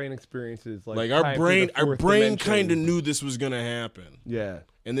 like our brain experiences, like our brain kind of knew this was gonna happen. Yeah,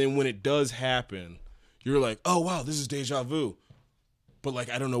 and then when it does happen, you're like, oh wow, this is deja vu, but like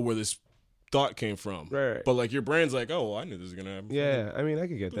I don't know where this thought came from. Right. But like your brain's like, oh, well, I knew this was gonna happen. Yeah, I mean, I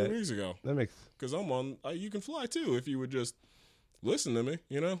could get 3 that. weeks ago. That makes Because I'm on. You can fly too if you would just listen to me.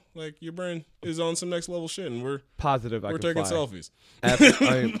 You know, like your brain is on some next level shit, and we're positive. we're taking selfies.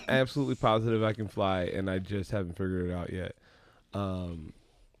 I'm absolutely positive I can fly, and I just haven't figured it out yet.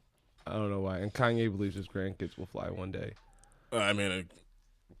 I don't know why. And Kanye believes his grandkids will fly one day. I mean,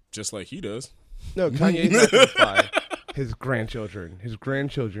 just like he does. No, Kanye's not going to fly. His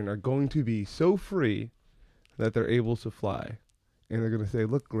grandchildren are going to be so free that they're able to fly. And they're going to say,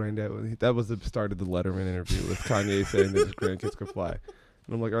 look, Granddad, that was the start of the Letterman interview with Kanye saying that his grandkids could fly.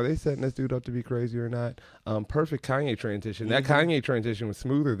 And I'm like, are they setting this dude up to be crazy or not? Perfect Kanye transition. That Kanye transition was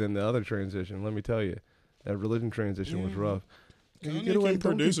smoother than the other transition, let me tell you. That religion transition was rough. Can you get away?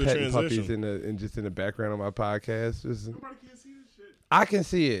 Don't be petting puppies in the background of my podcast. Nobody can see this shit. I can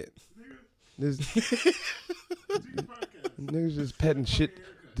see it. Niggas just petting shit.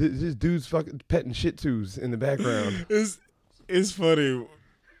 This dude's fucking petting shih tzus in the background. It's funny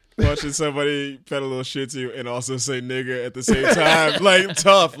watching somebody pet a little shih tzu and also say nigga at the same time. Like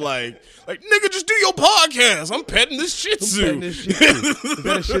tough, like nigga, just do your podcast. I'm petting this shih tzu. Petting this shih tzu. Is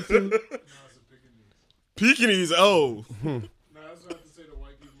that a shih tzu? No, it's a Pekingese. Pekingese. Oh. No, that's what I have to say to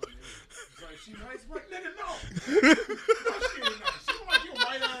white people. It's like, she nice, but nigga, no. No, she ain't nice. She don't like your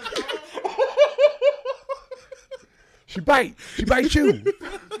white ass dog. She bites you. Look at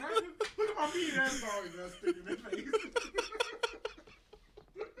my mean ass dog that's sticking in face.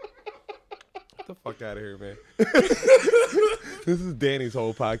 Get the fuck out of here, man. This is Danny's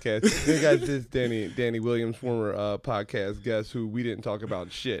whole podcast. Hey guys, this is Danny Williams, former podcast guest who we didn't talk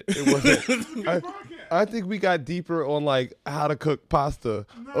about shit. It wasn't. I think we got deeper on like how to cook pasta.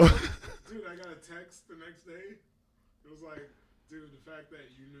 No. Dude, I got a text the next day. It was like, dude, the fact that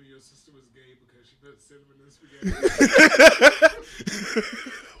you knew your sister was gay because she put cinnamon in spaghetti.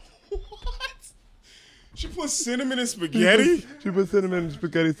 What? She put cinnamon in spaghetti? She put cinnamon in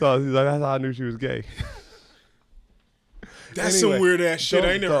spaghetti sauce. He's like, that's how I knew she was gay. That's Anyway, some weird ass shit.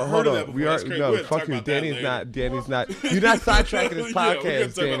 I ain't never heard of that before. We are That's crazy. no We'll fuck talk you. about that Danny's later. not. Danny's not. You're not sidetracking this Yeah, we're gonna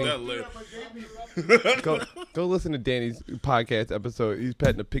podcast, talk Danny. about that later. Go listen to Danny's podcast episode. He's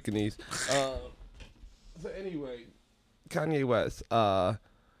petting a Pekingese. So anyway, Kanye West. Are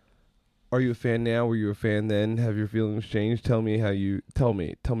you a fan now? Were you a fan then? Have your feelings changed? Tell me your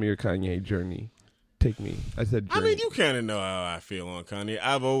Kanye journey. Take me. I said journey. I mean, you kind of know how I feel on Kanye.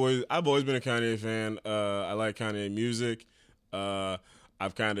 I've always been a Kanye fan. I like Kanye music.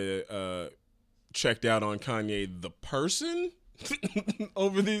 I've kind of checked out on Kanye the person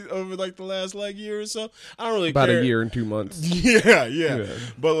over like the last like year or so. I don't really about care. a year and 2 months. Yeah.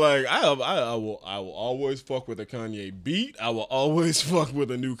 But like I will always fuck with a Kanye beat. I will always fuck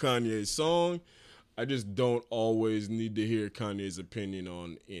with a new Kanye song. I just don't always need to hear Kanye's opinion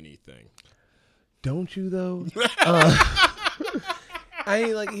on anything. Don't you though?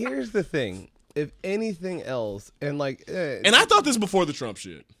 Like here's the thing. If anything else, and like, And I thought this before the Trump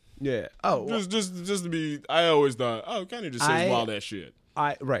shit. yeah. Oh, Just to be, I always thought, oh, Kanye just says wild ass shit.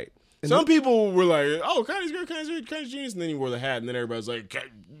 right. And Some people were like, oh, Kanye's good, Kanye's genius, and then he wore the hat, and then everybody's like,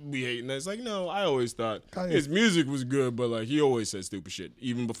 we hating that. It's like, no, I always thought his music was good, but like he always said stupid shit,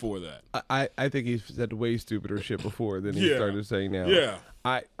 even before that. I think he's said way stupider shit before than he Yeah. started saying now. Yeah.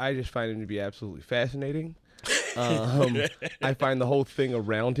 I just find him to be absolutely fascinating. I find the whole thing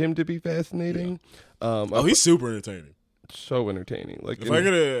around him to be fascinating. Oh, he's super entertaining. So entertaining. Like If I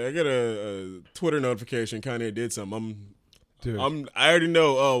get a Twitter notification, Kanye did something. dude, I already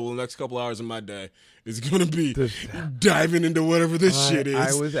know. Oh, well, the next couple hours of my day is gonna be diving into whatever this shit is.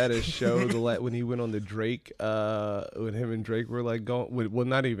 I was at a show when he went on the Drake. When him and Drake were like going. Well,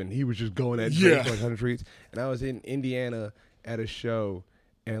 not even. He was just going at Drake like 100 tweets. And I was in Indiana at a show,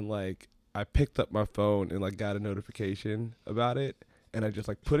 and like I picked up my phone and like got a notification about it, and I just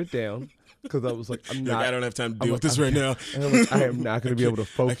like put it down because I was like, I don't have time to deal with this right now. And I'm like, I am not going to be able to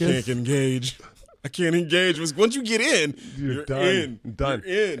focus. I can't engage. Once you get in, you're done. in. Done.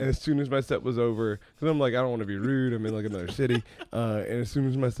 You're in. And as soon as my set was over, because I'm like, I don't want to be rude. I'm in like another city. And as soon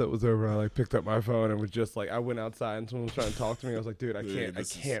as my set was over, I like picked up my phone and was just like, I went outside and someone was trying to talk to me. I was like, dude, I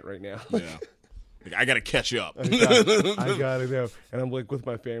can't right now. Yeah. Like, I gotta catch up. I gotta know. And I'm like with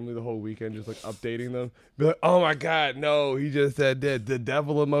my family the whole weekend, just like updating them. Be like, oh my God, no, he just said the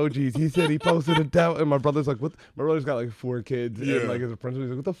devil emojis. He said he posted a devil. And my brother's like, what? My brother's got like 4 kids. Yeah. And like as a principal,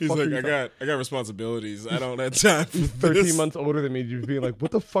 he's like, what the He's fuck? like, I got responsibilities. I don't have time for 13 this. months older than me, just being like,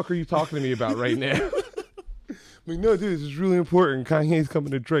 what the fuck are you talking to me about right now? Like, no, dude, this is really important. Kanye's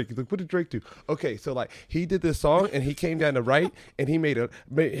coming to Drake. He's like, what did Drake do? Okay, so like he did this song and he came down the right and he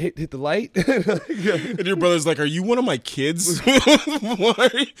hit the light. And your brother's like, "Are you one of my kids? why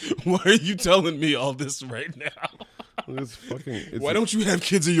are you telling me all this right now? Why don't you have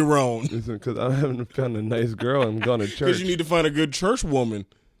kids of your own? Because I haven't found a nice girl and gone to church. Because you need to find a good church woman.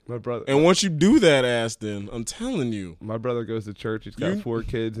 My brother. And once you do that, then I'm telling you. My brother goes to church. He's got 4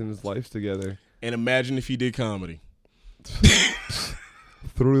 kids and his life's together. And imagine if he did comedy.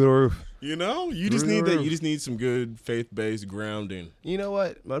 Through the roof. You know, you just need that. You just need some good faith-based grounding. You know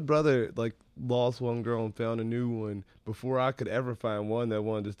what? My brother lost one girl and found a new one before I could ever find one that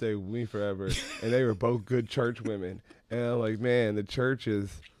wanted to stay with me forever. And they were both good church women. And I'm like, man, the church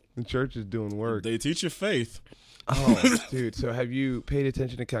is doing work. They teach you faith. Oh, dude. So have you paid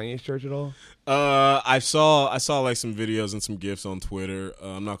attention to Kanye's church at all? I saw like some videos and some GIFs on Twitter.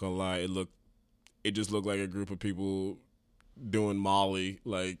 I'm not gonna lie, it just looked like a group of people doing Molly,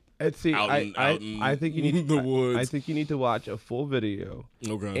 like I think you need the woods. I think you need to watch a full video.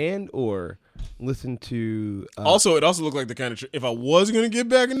 Okay. And or listen to. It also looked like the kind of if I was gonna get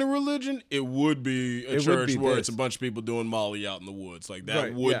back into religion, it would be a church where it's a bunch of people doing Molly out in the woods. Like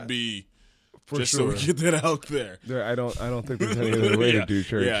that would be. For just sure. so we get that out there. I don't think there's any other way to do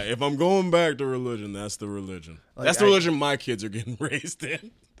church. Yeah, if I'm going back to religion, that's the religion. Like, that's the religion my kids are getting raised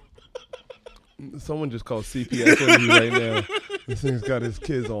in. Someone just called CPS on you right now. This thing's got his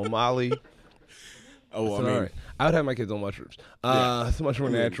kids on Molly. Oh, I mean, I would have my kids on mushrooms. It's much more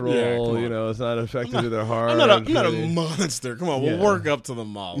natural. Yeah, you know, it's not affected to their heart. I'm not a monster. Come on, we'll work up to the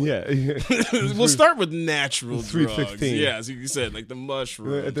Molly. Yeah. We'll start with natural Sweet drugs. 16. Yeah, as you said, like the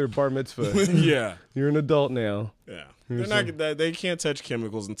mushroom. At their bar mitzvah. Yeah. You're an adult now. Yeah. They're they can't touch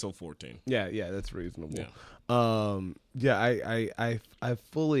chemicals until 14. Yeah, that's reasonable. Yeah. I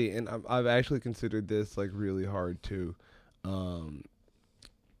fully, and I've actually considered this like really hard too.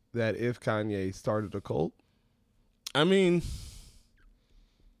 That if Kanye started a cult, I mean,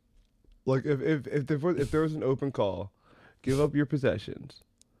 like if there was an open call, give up your possessions,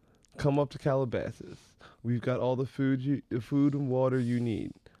 come up to Calabasas. We've got all the food and water you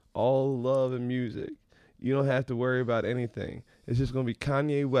need, all love and music. You don't have to worry about anything. It's just gonna be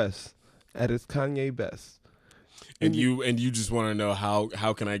Kanye West at his Kanye best. And you just want to know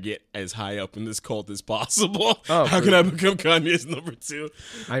how can I get as high up in this cult as possible? Oh, how can I become Kanye's number 2?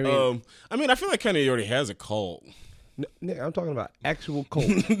 I mean, I feel like Kanye already has a cult. No, Nick, I'm talking about actual cult.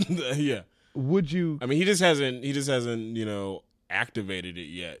 Yeah. Would you? I mean, he just hasn't activated it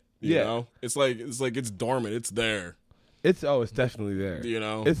yet. You know? It's like it's dormant. It's there. It's definitely there. You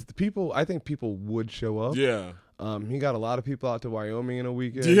know, it's the people. I think people would show up. Yeah. He got a lot of people out to Wyoming in a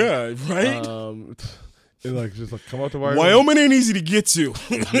weekend. Yeah. Right. And just come out to Wyoming. Wyoming ain't easy to get to.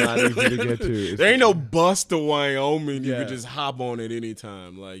 It's not easy to get to. There ain't no bus to Wyoming. You could just hop on at any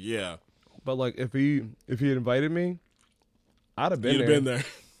time. Like, yeah. But like, if he had invited me, I'd have been there. You'd have been there.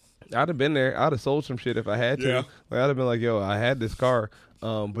 I'd have been there. I'd have sold some shit if I had to. Yeah. Like, I'd have been like, yo, I had this car.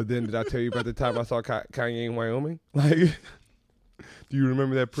 But then did I tell you about the time I saw Kanye in Wyoming? Like, do you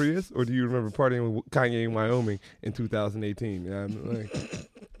remember that Prius, or do you remember partying with Kanye in Wyoming in 2018?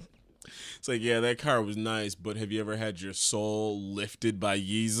 It's like, yeah, that car was nice, but have you ever had your soul lifted by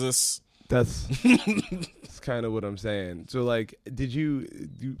Jesus? That's kind of what I'm saying. So, like,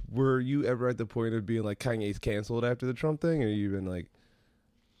 were you ever at the point of being like, Kanye's canceled after the Trump thing, or you been like?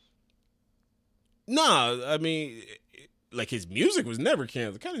 Nah, I mean, like, his music was never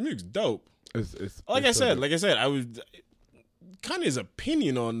canceled. Kanye's music's dope. Like I said, Kanye's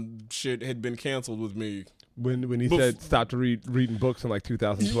opinion on shit had been canceled with me. When he said stop to reading books in like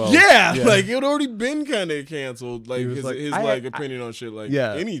 2012. Yeah, like it had already been kind of canceled. Like his opinion on shit,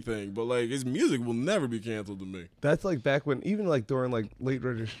 anything. But like his music will never be canceled to me. That's like back when, even like during like Late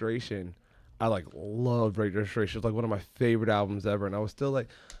Registration, I like loved Late Registration. It's like one of my favorite albums ever, and I was still like,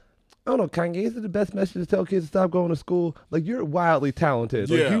 I don't know, Kanye, is it the best message to tell kids to stop going to school? Like, you're wildly talented.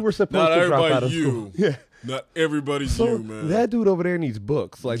 Like, you were supposed to drop out of school. Yeah. Not everybody's you, man. That dude over there needs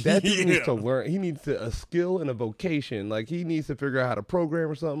books. Like, that dude needs to learn. He needs a skill and a vocation. Like, he needs to figure out how to program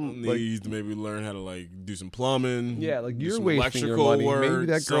or something. Needs to maybe learn how to, like, do some plumbing. Yeah, like, you're wasting your money. Maybe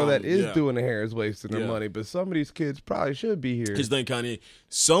that girl that is doing the hair is wasting her money. But some of these kids probably should be here. Because then, Kanye,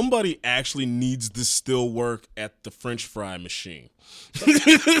 somebody actually needs to still work at the French fry machine.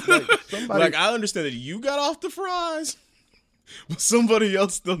 Like, I understand that you got off the fries, but somebody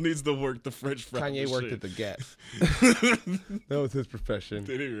else still needs to work the French fry Kanye machine. worked at the Gap. That was his profession.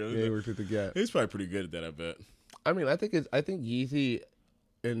 Did he really? Yeah, he worked at the Gap. He's probably pretty good at that, I bet. I mean, I think Yeezy,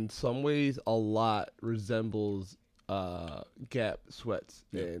 in some ways, a lot resembles Gap sweats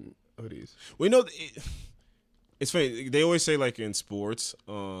and hoodies. We know it's funny. They always say like in sports,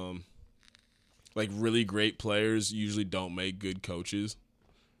 like really great players usually don't make good coaches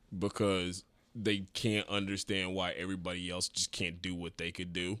because they can't understand why everybody else just can't do what they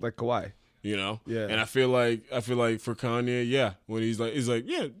could do. Like Kawhi. You know? Yeah. And I feel like for Kanye, yeah, when he's like,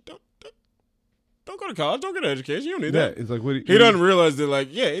 yeah, don't go to college, don't get an education, you don't need that. It's like what He doesn't realize that, like,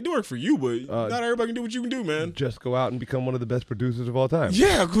 yeah, it worked for you, but not everybody can do what you can do, man. Just go out and become one of the best producers of all time.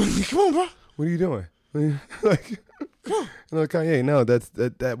 Yeah, come on, bro. What are you doing? Like, no, Kanye, no,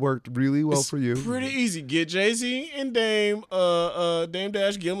 that worked really well for you. Pretty easy. Get Jay-Z and Dame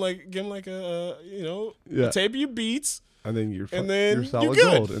Dash. Give him like a a tape of your beats. And then you're then solid you're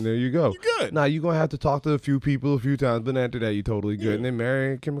good. gold, and there you go. You're good. Now you're gonna have to talk to a few people a few times, but after that you're totally good. And then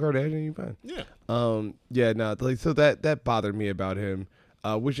marry Kim Kardashian, and you're fine. Yeah. Yeah. No. Like, so that bothered me about him,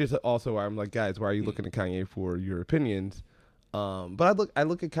 which is also why I'm like, guys, why are you looking at Kanye for your opinions? But I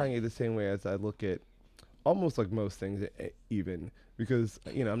look at Kanye the same way as I look at almost like most things, even because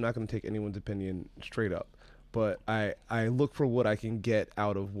I'm not gonna take anyone's opinion straight up, but I look for what I can get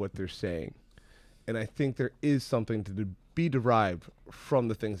out of what they're saying. And I think there is something to be derived from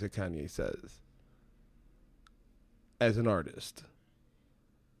the things that Kanye says as an artist.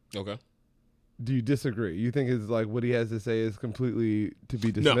 Okay. Do you disagree? You think it's like what he has to say is completely to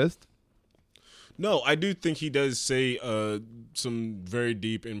be dismissed? No, I do think he does say some very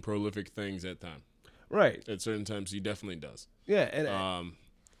deep and prolific things at times. Right. At certain times, he definitely does. Yeah, and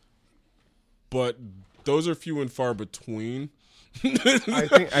but those are few and far between.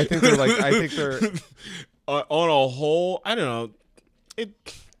 I think they're on a whole, I don't know.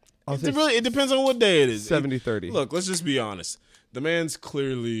 It depends on what day it is. 70-30. Look, let's just be honest. The man's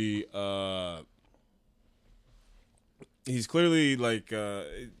clearly he's clearly like I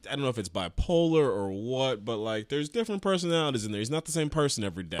don't know if it's bipolar or what, but like there's different personalities in there. He's not the same person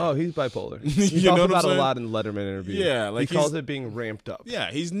every day. Oh, he's bipolar. He talks about it a lot in Letterman interviews. Yeah, like he calls it being ramped up.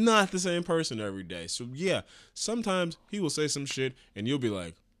 Yeah, he's not the same person every day. So yeah, sometimes he will say some shit and you'll be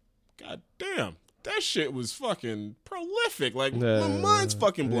like, God damn, that shit was fucking prolific. Like my mind's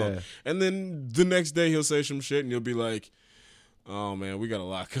fucking blown. Yeah. And then the next day he'll say some shit and you'll be like, oh man, we gotta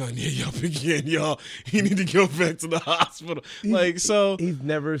lock Kanye up again, y'all. He need to go back to the hospital. He's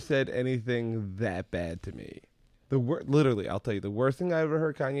never said anything that bad to me. Literally, I'll tell you, the worst thing I ever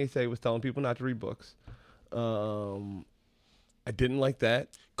heard Kanye say was telling people not to read books. I didn't like that.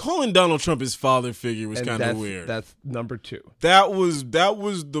 Calling Donald Trump his father figure was kind of weird. That's number 2. That was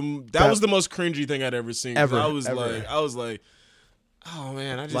the most cringy thing I'd ever seen. Ever. I was like, oh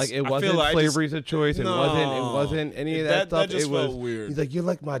man, it wasn't slavery's a choice, and it wasn't any of that stuff. That just felt weird. He's like, you're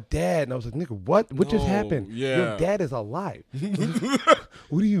like my dad, and I was like, nigga, what? What just happened? Yeah. Your dad is alive.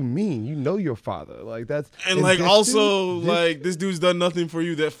 What do you mean? You know your father? Like that's this dude's done nothing for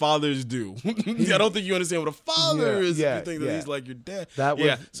you that fathers do. I don't think you understand what a father is. If you think that he's like your dad.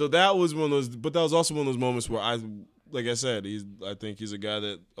 So that was one of those, but that was also one of those moments where like I said, I think he's a guy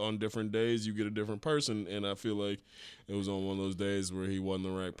that on different days you get a different person, and I feel like it was on one of those days where he wasn't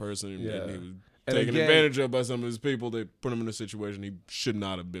the right person, and he was taken advantage of by some of his people. They put him in a situation he should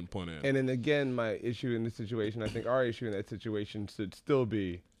not have been put in. And then again, my issue in this situation, I think our issue in that situation should still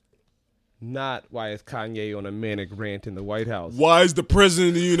be not why is Kanye on a manic rant in the White House. Why is the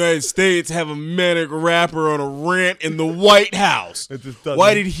president of the United States have a manic rapper on a rant in the White House?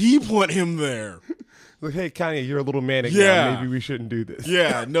 Why did he put him there? Like, hey, Kanye, you're a little manic now. Maybe we shouldn't do this.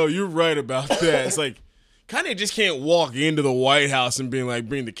 Yeah, no, you're right about that. It's like, Kanye just can't walk into the White House and be like,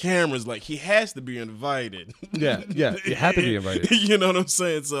 bring the cameras. Like, he has to be invited. Yeah, you have to be invited. You know what I'm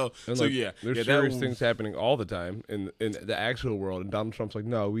saying? There's serious things happening all the time in the actual world, and Donald Trump's like,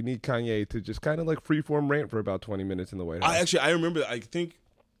 no, we need Kanye to just kind of like freeform rant for about 20 minutes in the White House. I remember, I think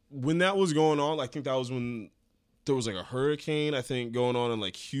when that was going on, I think that was when there was like a hurricane, I think, going on in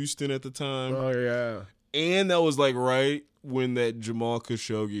like Houston at the time. Oh, yeah. And that was like right when that Jamal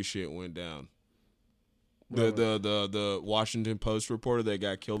Khashoggi shit went down. The Washington Post reporter that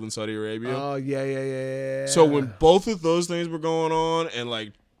got killed in Saudi Arabia. Oh, yeah. So when both of those things were going on and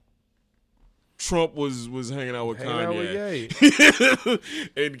like Trump was hanging out with Kanye.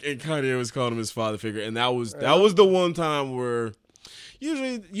 and Kanye was calling him his father figure. And that was the one time where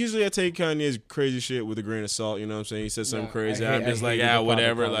Usually I take Kanye's crazy shit with a grain of salt, you know what I'm saying? He says something crazy. I'm just like,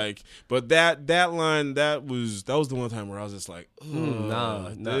 whatever. Like, but that line, that was the one time where I was just like,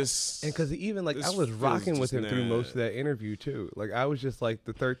 this. And because even like I was rocking with him through most of that interview too. Like I was just like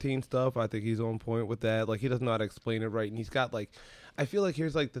the 13 stuff. I think he's on point with that. Like he doesn't know how to explain it right, and he's got like, I feel like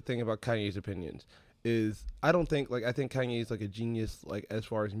here's like the thing about Kanye's opinions is I think Kanye is like a genius, like as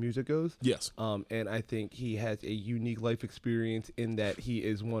far as music goes. Yes. And I think he has a unique life experience in that he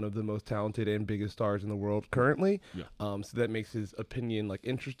is one of the most talented and biggest stars in the world currently. Yeah. So that makes his opinion like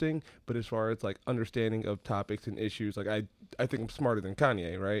interesting. But as far as like understanding of topics and issues, like I think I'm smarter than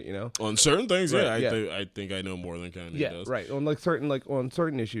Kanye, right? You know, On certain things, Right, I think I know more than Kanye does. right. On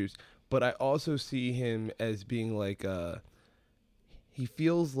certain issues. But I also see him as being like he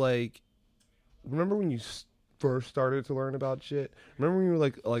feels like. Remember when you first started to learn about shit? Remember when you were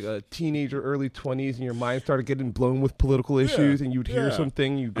like a teenager, early 20s, and your mind started getting blown with political issues, and you'd hear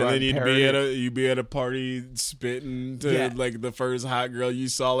something, you'd go and then and you'd be at a party spitting to like the first hot girl you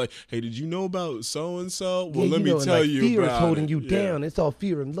saw. Like, hey, did you know about so and so? Well, let me tell you fear about is holding it. you down. It's all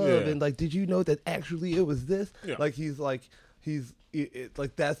fear and love, Yeah. and like, did you know that actually it was this? Yeah. Like he's like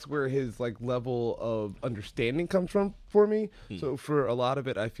that's where his like level of understanding comes from for me. So for a lot of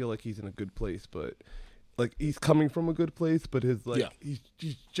it, I feel like he's in a good place, but like he's coming from a good place, but his like he's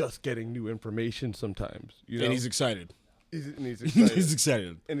just getting new information sometimes. You know? And he's excited. He's excited. He's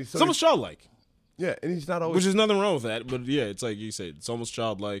excited. And he's so it's almost childlike. Yeah, and he's not always. Which is nothing wrong with that, but yeah, it's like you said, it's almost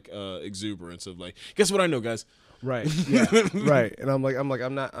childlike exuberance of like, guess what I know, guys. Right. Yeah. Right. And I'm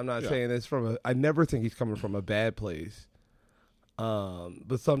not saying this I never think he's coming from a bad place.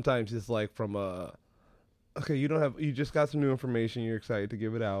 But sometimes it's like from you just got some new information, you're excited to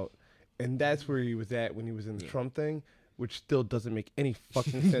give it out. And that's where he was at when he was in the Trump thing, which still doesn't make any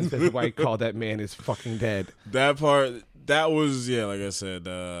fucking sense as to why he called that man is fucking dead. That part, that was, like I said,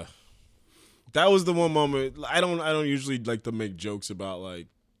 that was the one moment. I don't usually like to make jokes about like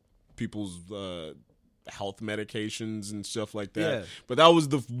people's health medications and stuff like that. Yeah. But that was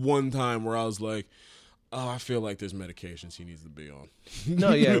the one time where I was like, oh, I feel like there's medications he needs to be on.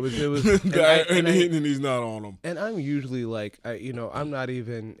 No, yeah, it was, and he's not on them. And I'm usually like, I'm not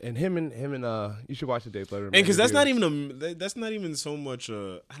even, and him and you should watch the Dave Letterman. And because that's not even so much.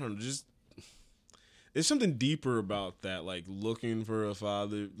 I don't know, just there's something deeper about that, like looking for a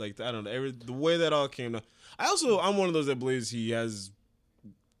father. Like I don't know, the way that all came down. I'm one of those that believes there's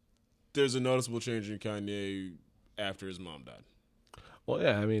a noticeable change in Kanye after his mom died. Well,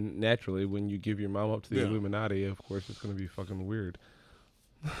 yeah, I mean, naturally, when you give your mom up to the Illuminati, of course, it's going to be fucking weird.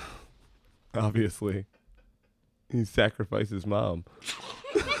 Obviously. He sacrificed his mom.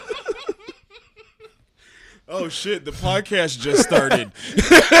 Oh, shit, the podcast just started.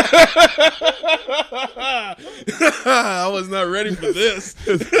 I was not ready for this.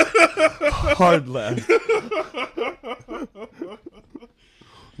 Hard left.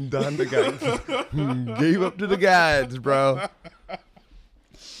 Donda guy gave up to the gods, bro.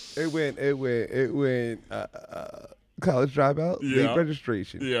 It went college dropout, late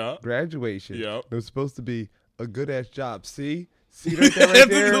registration, graduation. Yeah. It was supposed to be a good ass job. See right there, right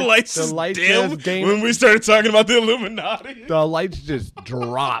there? The lights just dim when we started talking about the Illuminati. The lights just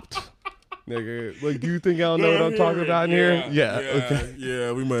dropped. Nigga, like, do you think I don't know what I'm talking about in here? Yeah. Okay.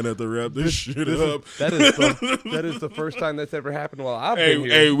 Yeah, we might have to wrap this shit up. That is the first time that's ever happened while I've been here.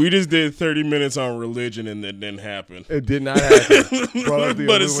 Hey, we just did 30 minutes on religion and that didn't happen. It did not happen.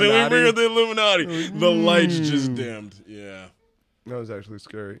 But as soon as we bring up the Illuminati, the lights just dimmed. Yeah. That was actually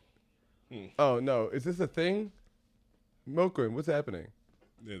scary. Oh, no. Is this a thing? Moquin, what's happening?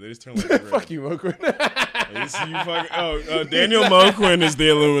 Yeah, they just turn like red. Fuck you, Moquin. Daniel Moquin is the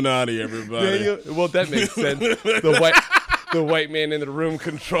Illuminati, everybody. Well, that makes sense. The white man in the room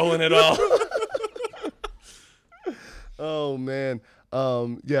controlling it all. Oh man.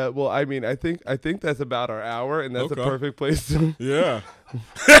 Yeah, well, I mean, I think that's about our hour, and that's a perfect place to Yeah.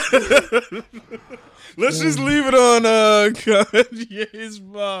 Let's just leave it on Kanye's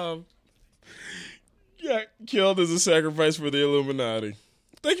mom. Yeah, killed as a sacrifice for the Illuminati.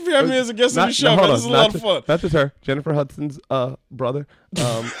 Thank you for having me as a guest on the show. This is a lot of fun. Not just her. Jennifer Hudson's brother.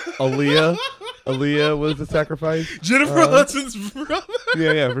 Aaliyah was the sacrifice. Jennifer Hudson's brother?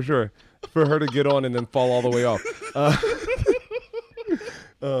 Yeah, for sure. For her to get on and then fall all the way off.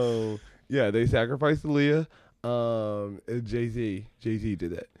 Yeah, they sacrificed Aaliyah. Jay-Z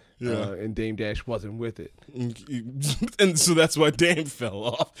did that. Yeah. And Dame Dash wasn't with it. And so that's why Dame fell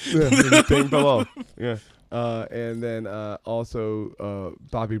off. Yeah, Dame fell off. Yeah. And then also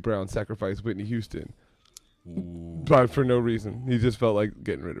Bobby Brown sacrificed Whitney Houston. But for no reason. He just felt like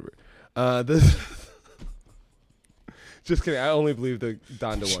getting rid of her. Just kidding. I only believe the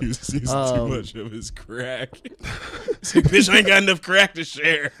Donda one. He's too much of his crack. It's like, bitch, I ain't got enough crack to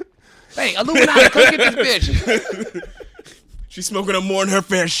share. Hey, Illuminati, come get this bitch. She's smoking up more than her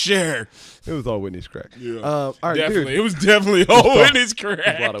fair share. It was all Whitney's crack. Yeah. All right, definitely. dude. It was definitely all Whitney's crack. It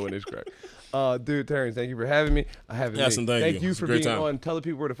was a lot of Whitney's crack. Dude, Terrence, thank you for having me. Yes, and thank you. for It's a great being time. on. Tell the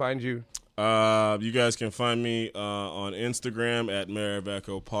people where to find you. You guys can find me on Instagram at Mayor of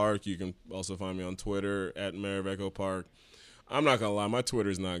Echo Park. You can also find me on Twitter at Mayor of Echo Park. I'm not going to lie, my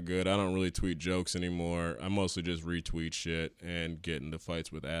Twitter's not good. I don't really tweet jokes anymore. I mostly just retweet shit and get into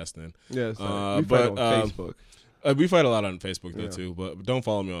fights with Aston. Yeah, we fight on Facebook. We fight a lot on Facebook, though, too. But don't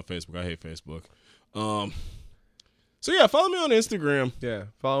follow me on Facebook. I hate Facebook. So, yeah, follow me on Instagram. Yeah,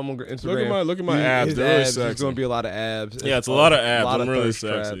 follow him on Instagram. Look at my abs. They're really sexy. There's going to be a lot of abs. Yeah, it's a lot of abs. I'm really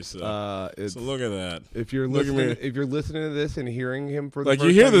sexy. Traps. So look at that. If you're listening to this and hearing him for the like first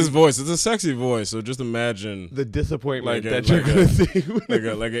you hear time, this voice, it's a sexy voice. So just imagine the disappointment that you're going to see.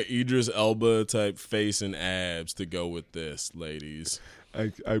 like a Idris Elba type face and abs to go with this, ladies. I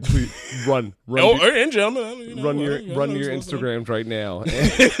please run. Oh, and gentlemen, run your Instagrams right now.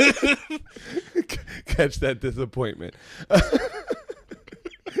 Catch that disappointment.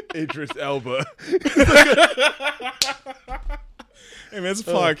 Idris Elba. Hey man, it's a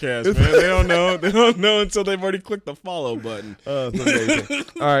podcast, man. They don't know. They don't know until they've already clicked the follow button. It's amazing.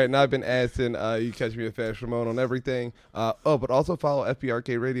 All right, now I've been Aston. You catch me at Fast Ramon on everything. But also follow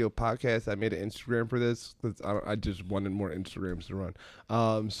FBRK Radio Podcast. I made an Instagram for this because I just wanted more Instagrams to run.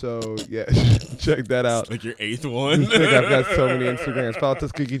 So yeah, check that out. Like your 8th one. I've got so many Instagrams. Follow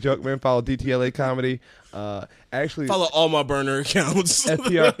Tuskegee Joke Man. Follow DTLA Comedy. Actually, follow all my burner accounts.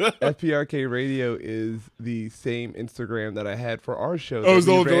 FPRK Radio is the same Instagram that I had for our show. Oh, it was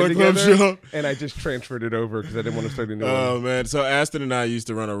the old Joy Club show. And I just transferred it over because I didn't want to start a new one. Oh, man. So Aston and I used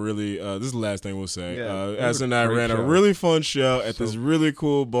to run a really, this is the last thing we'll say. Yeah, Aston and I ran a really fun show at this really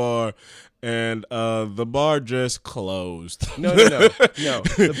cool bar. And the bar just closed. No.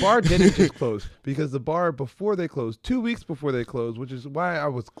 The bar didn't just close because the bar before they closed, 2 weeks before they closed, which is why I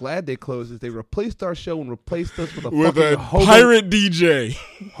was glad they closed, is they replaced our show and replaced us with a pirate DJ.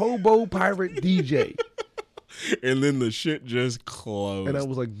 Hobo pirate DJ. And then the shit just closed. And I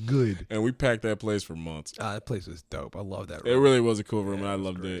was like, good. And we packed that place for months. That place was dope. I love that room. It really was a cool room, and I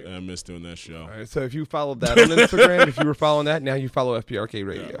loved great. it. And I missed doing that show. All right, so if you followed that on Instagram, if you were following that, now you follow FPRK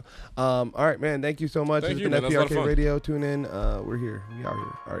Radio. Yeah. All right, man. Thank you so much. It's been FPRK Radio. Tune in. We're here. We out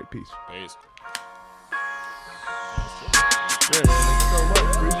here. All right, peace. Peace. Yeah, man, thank you so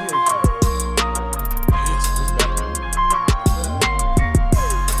much. Appreciate you.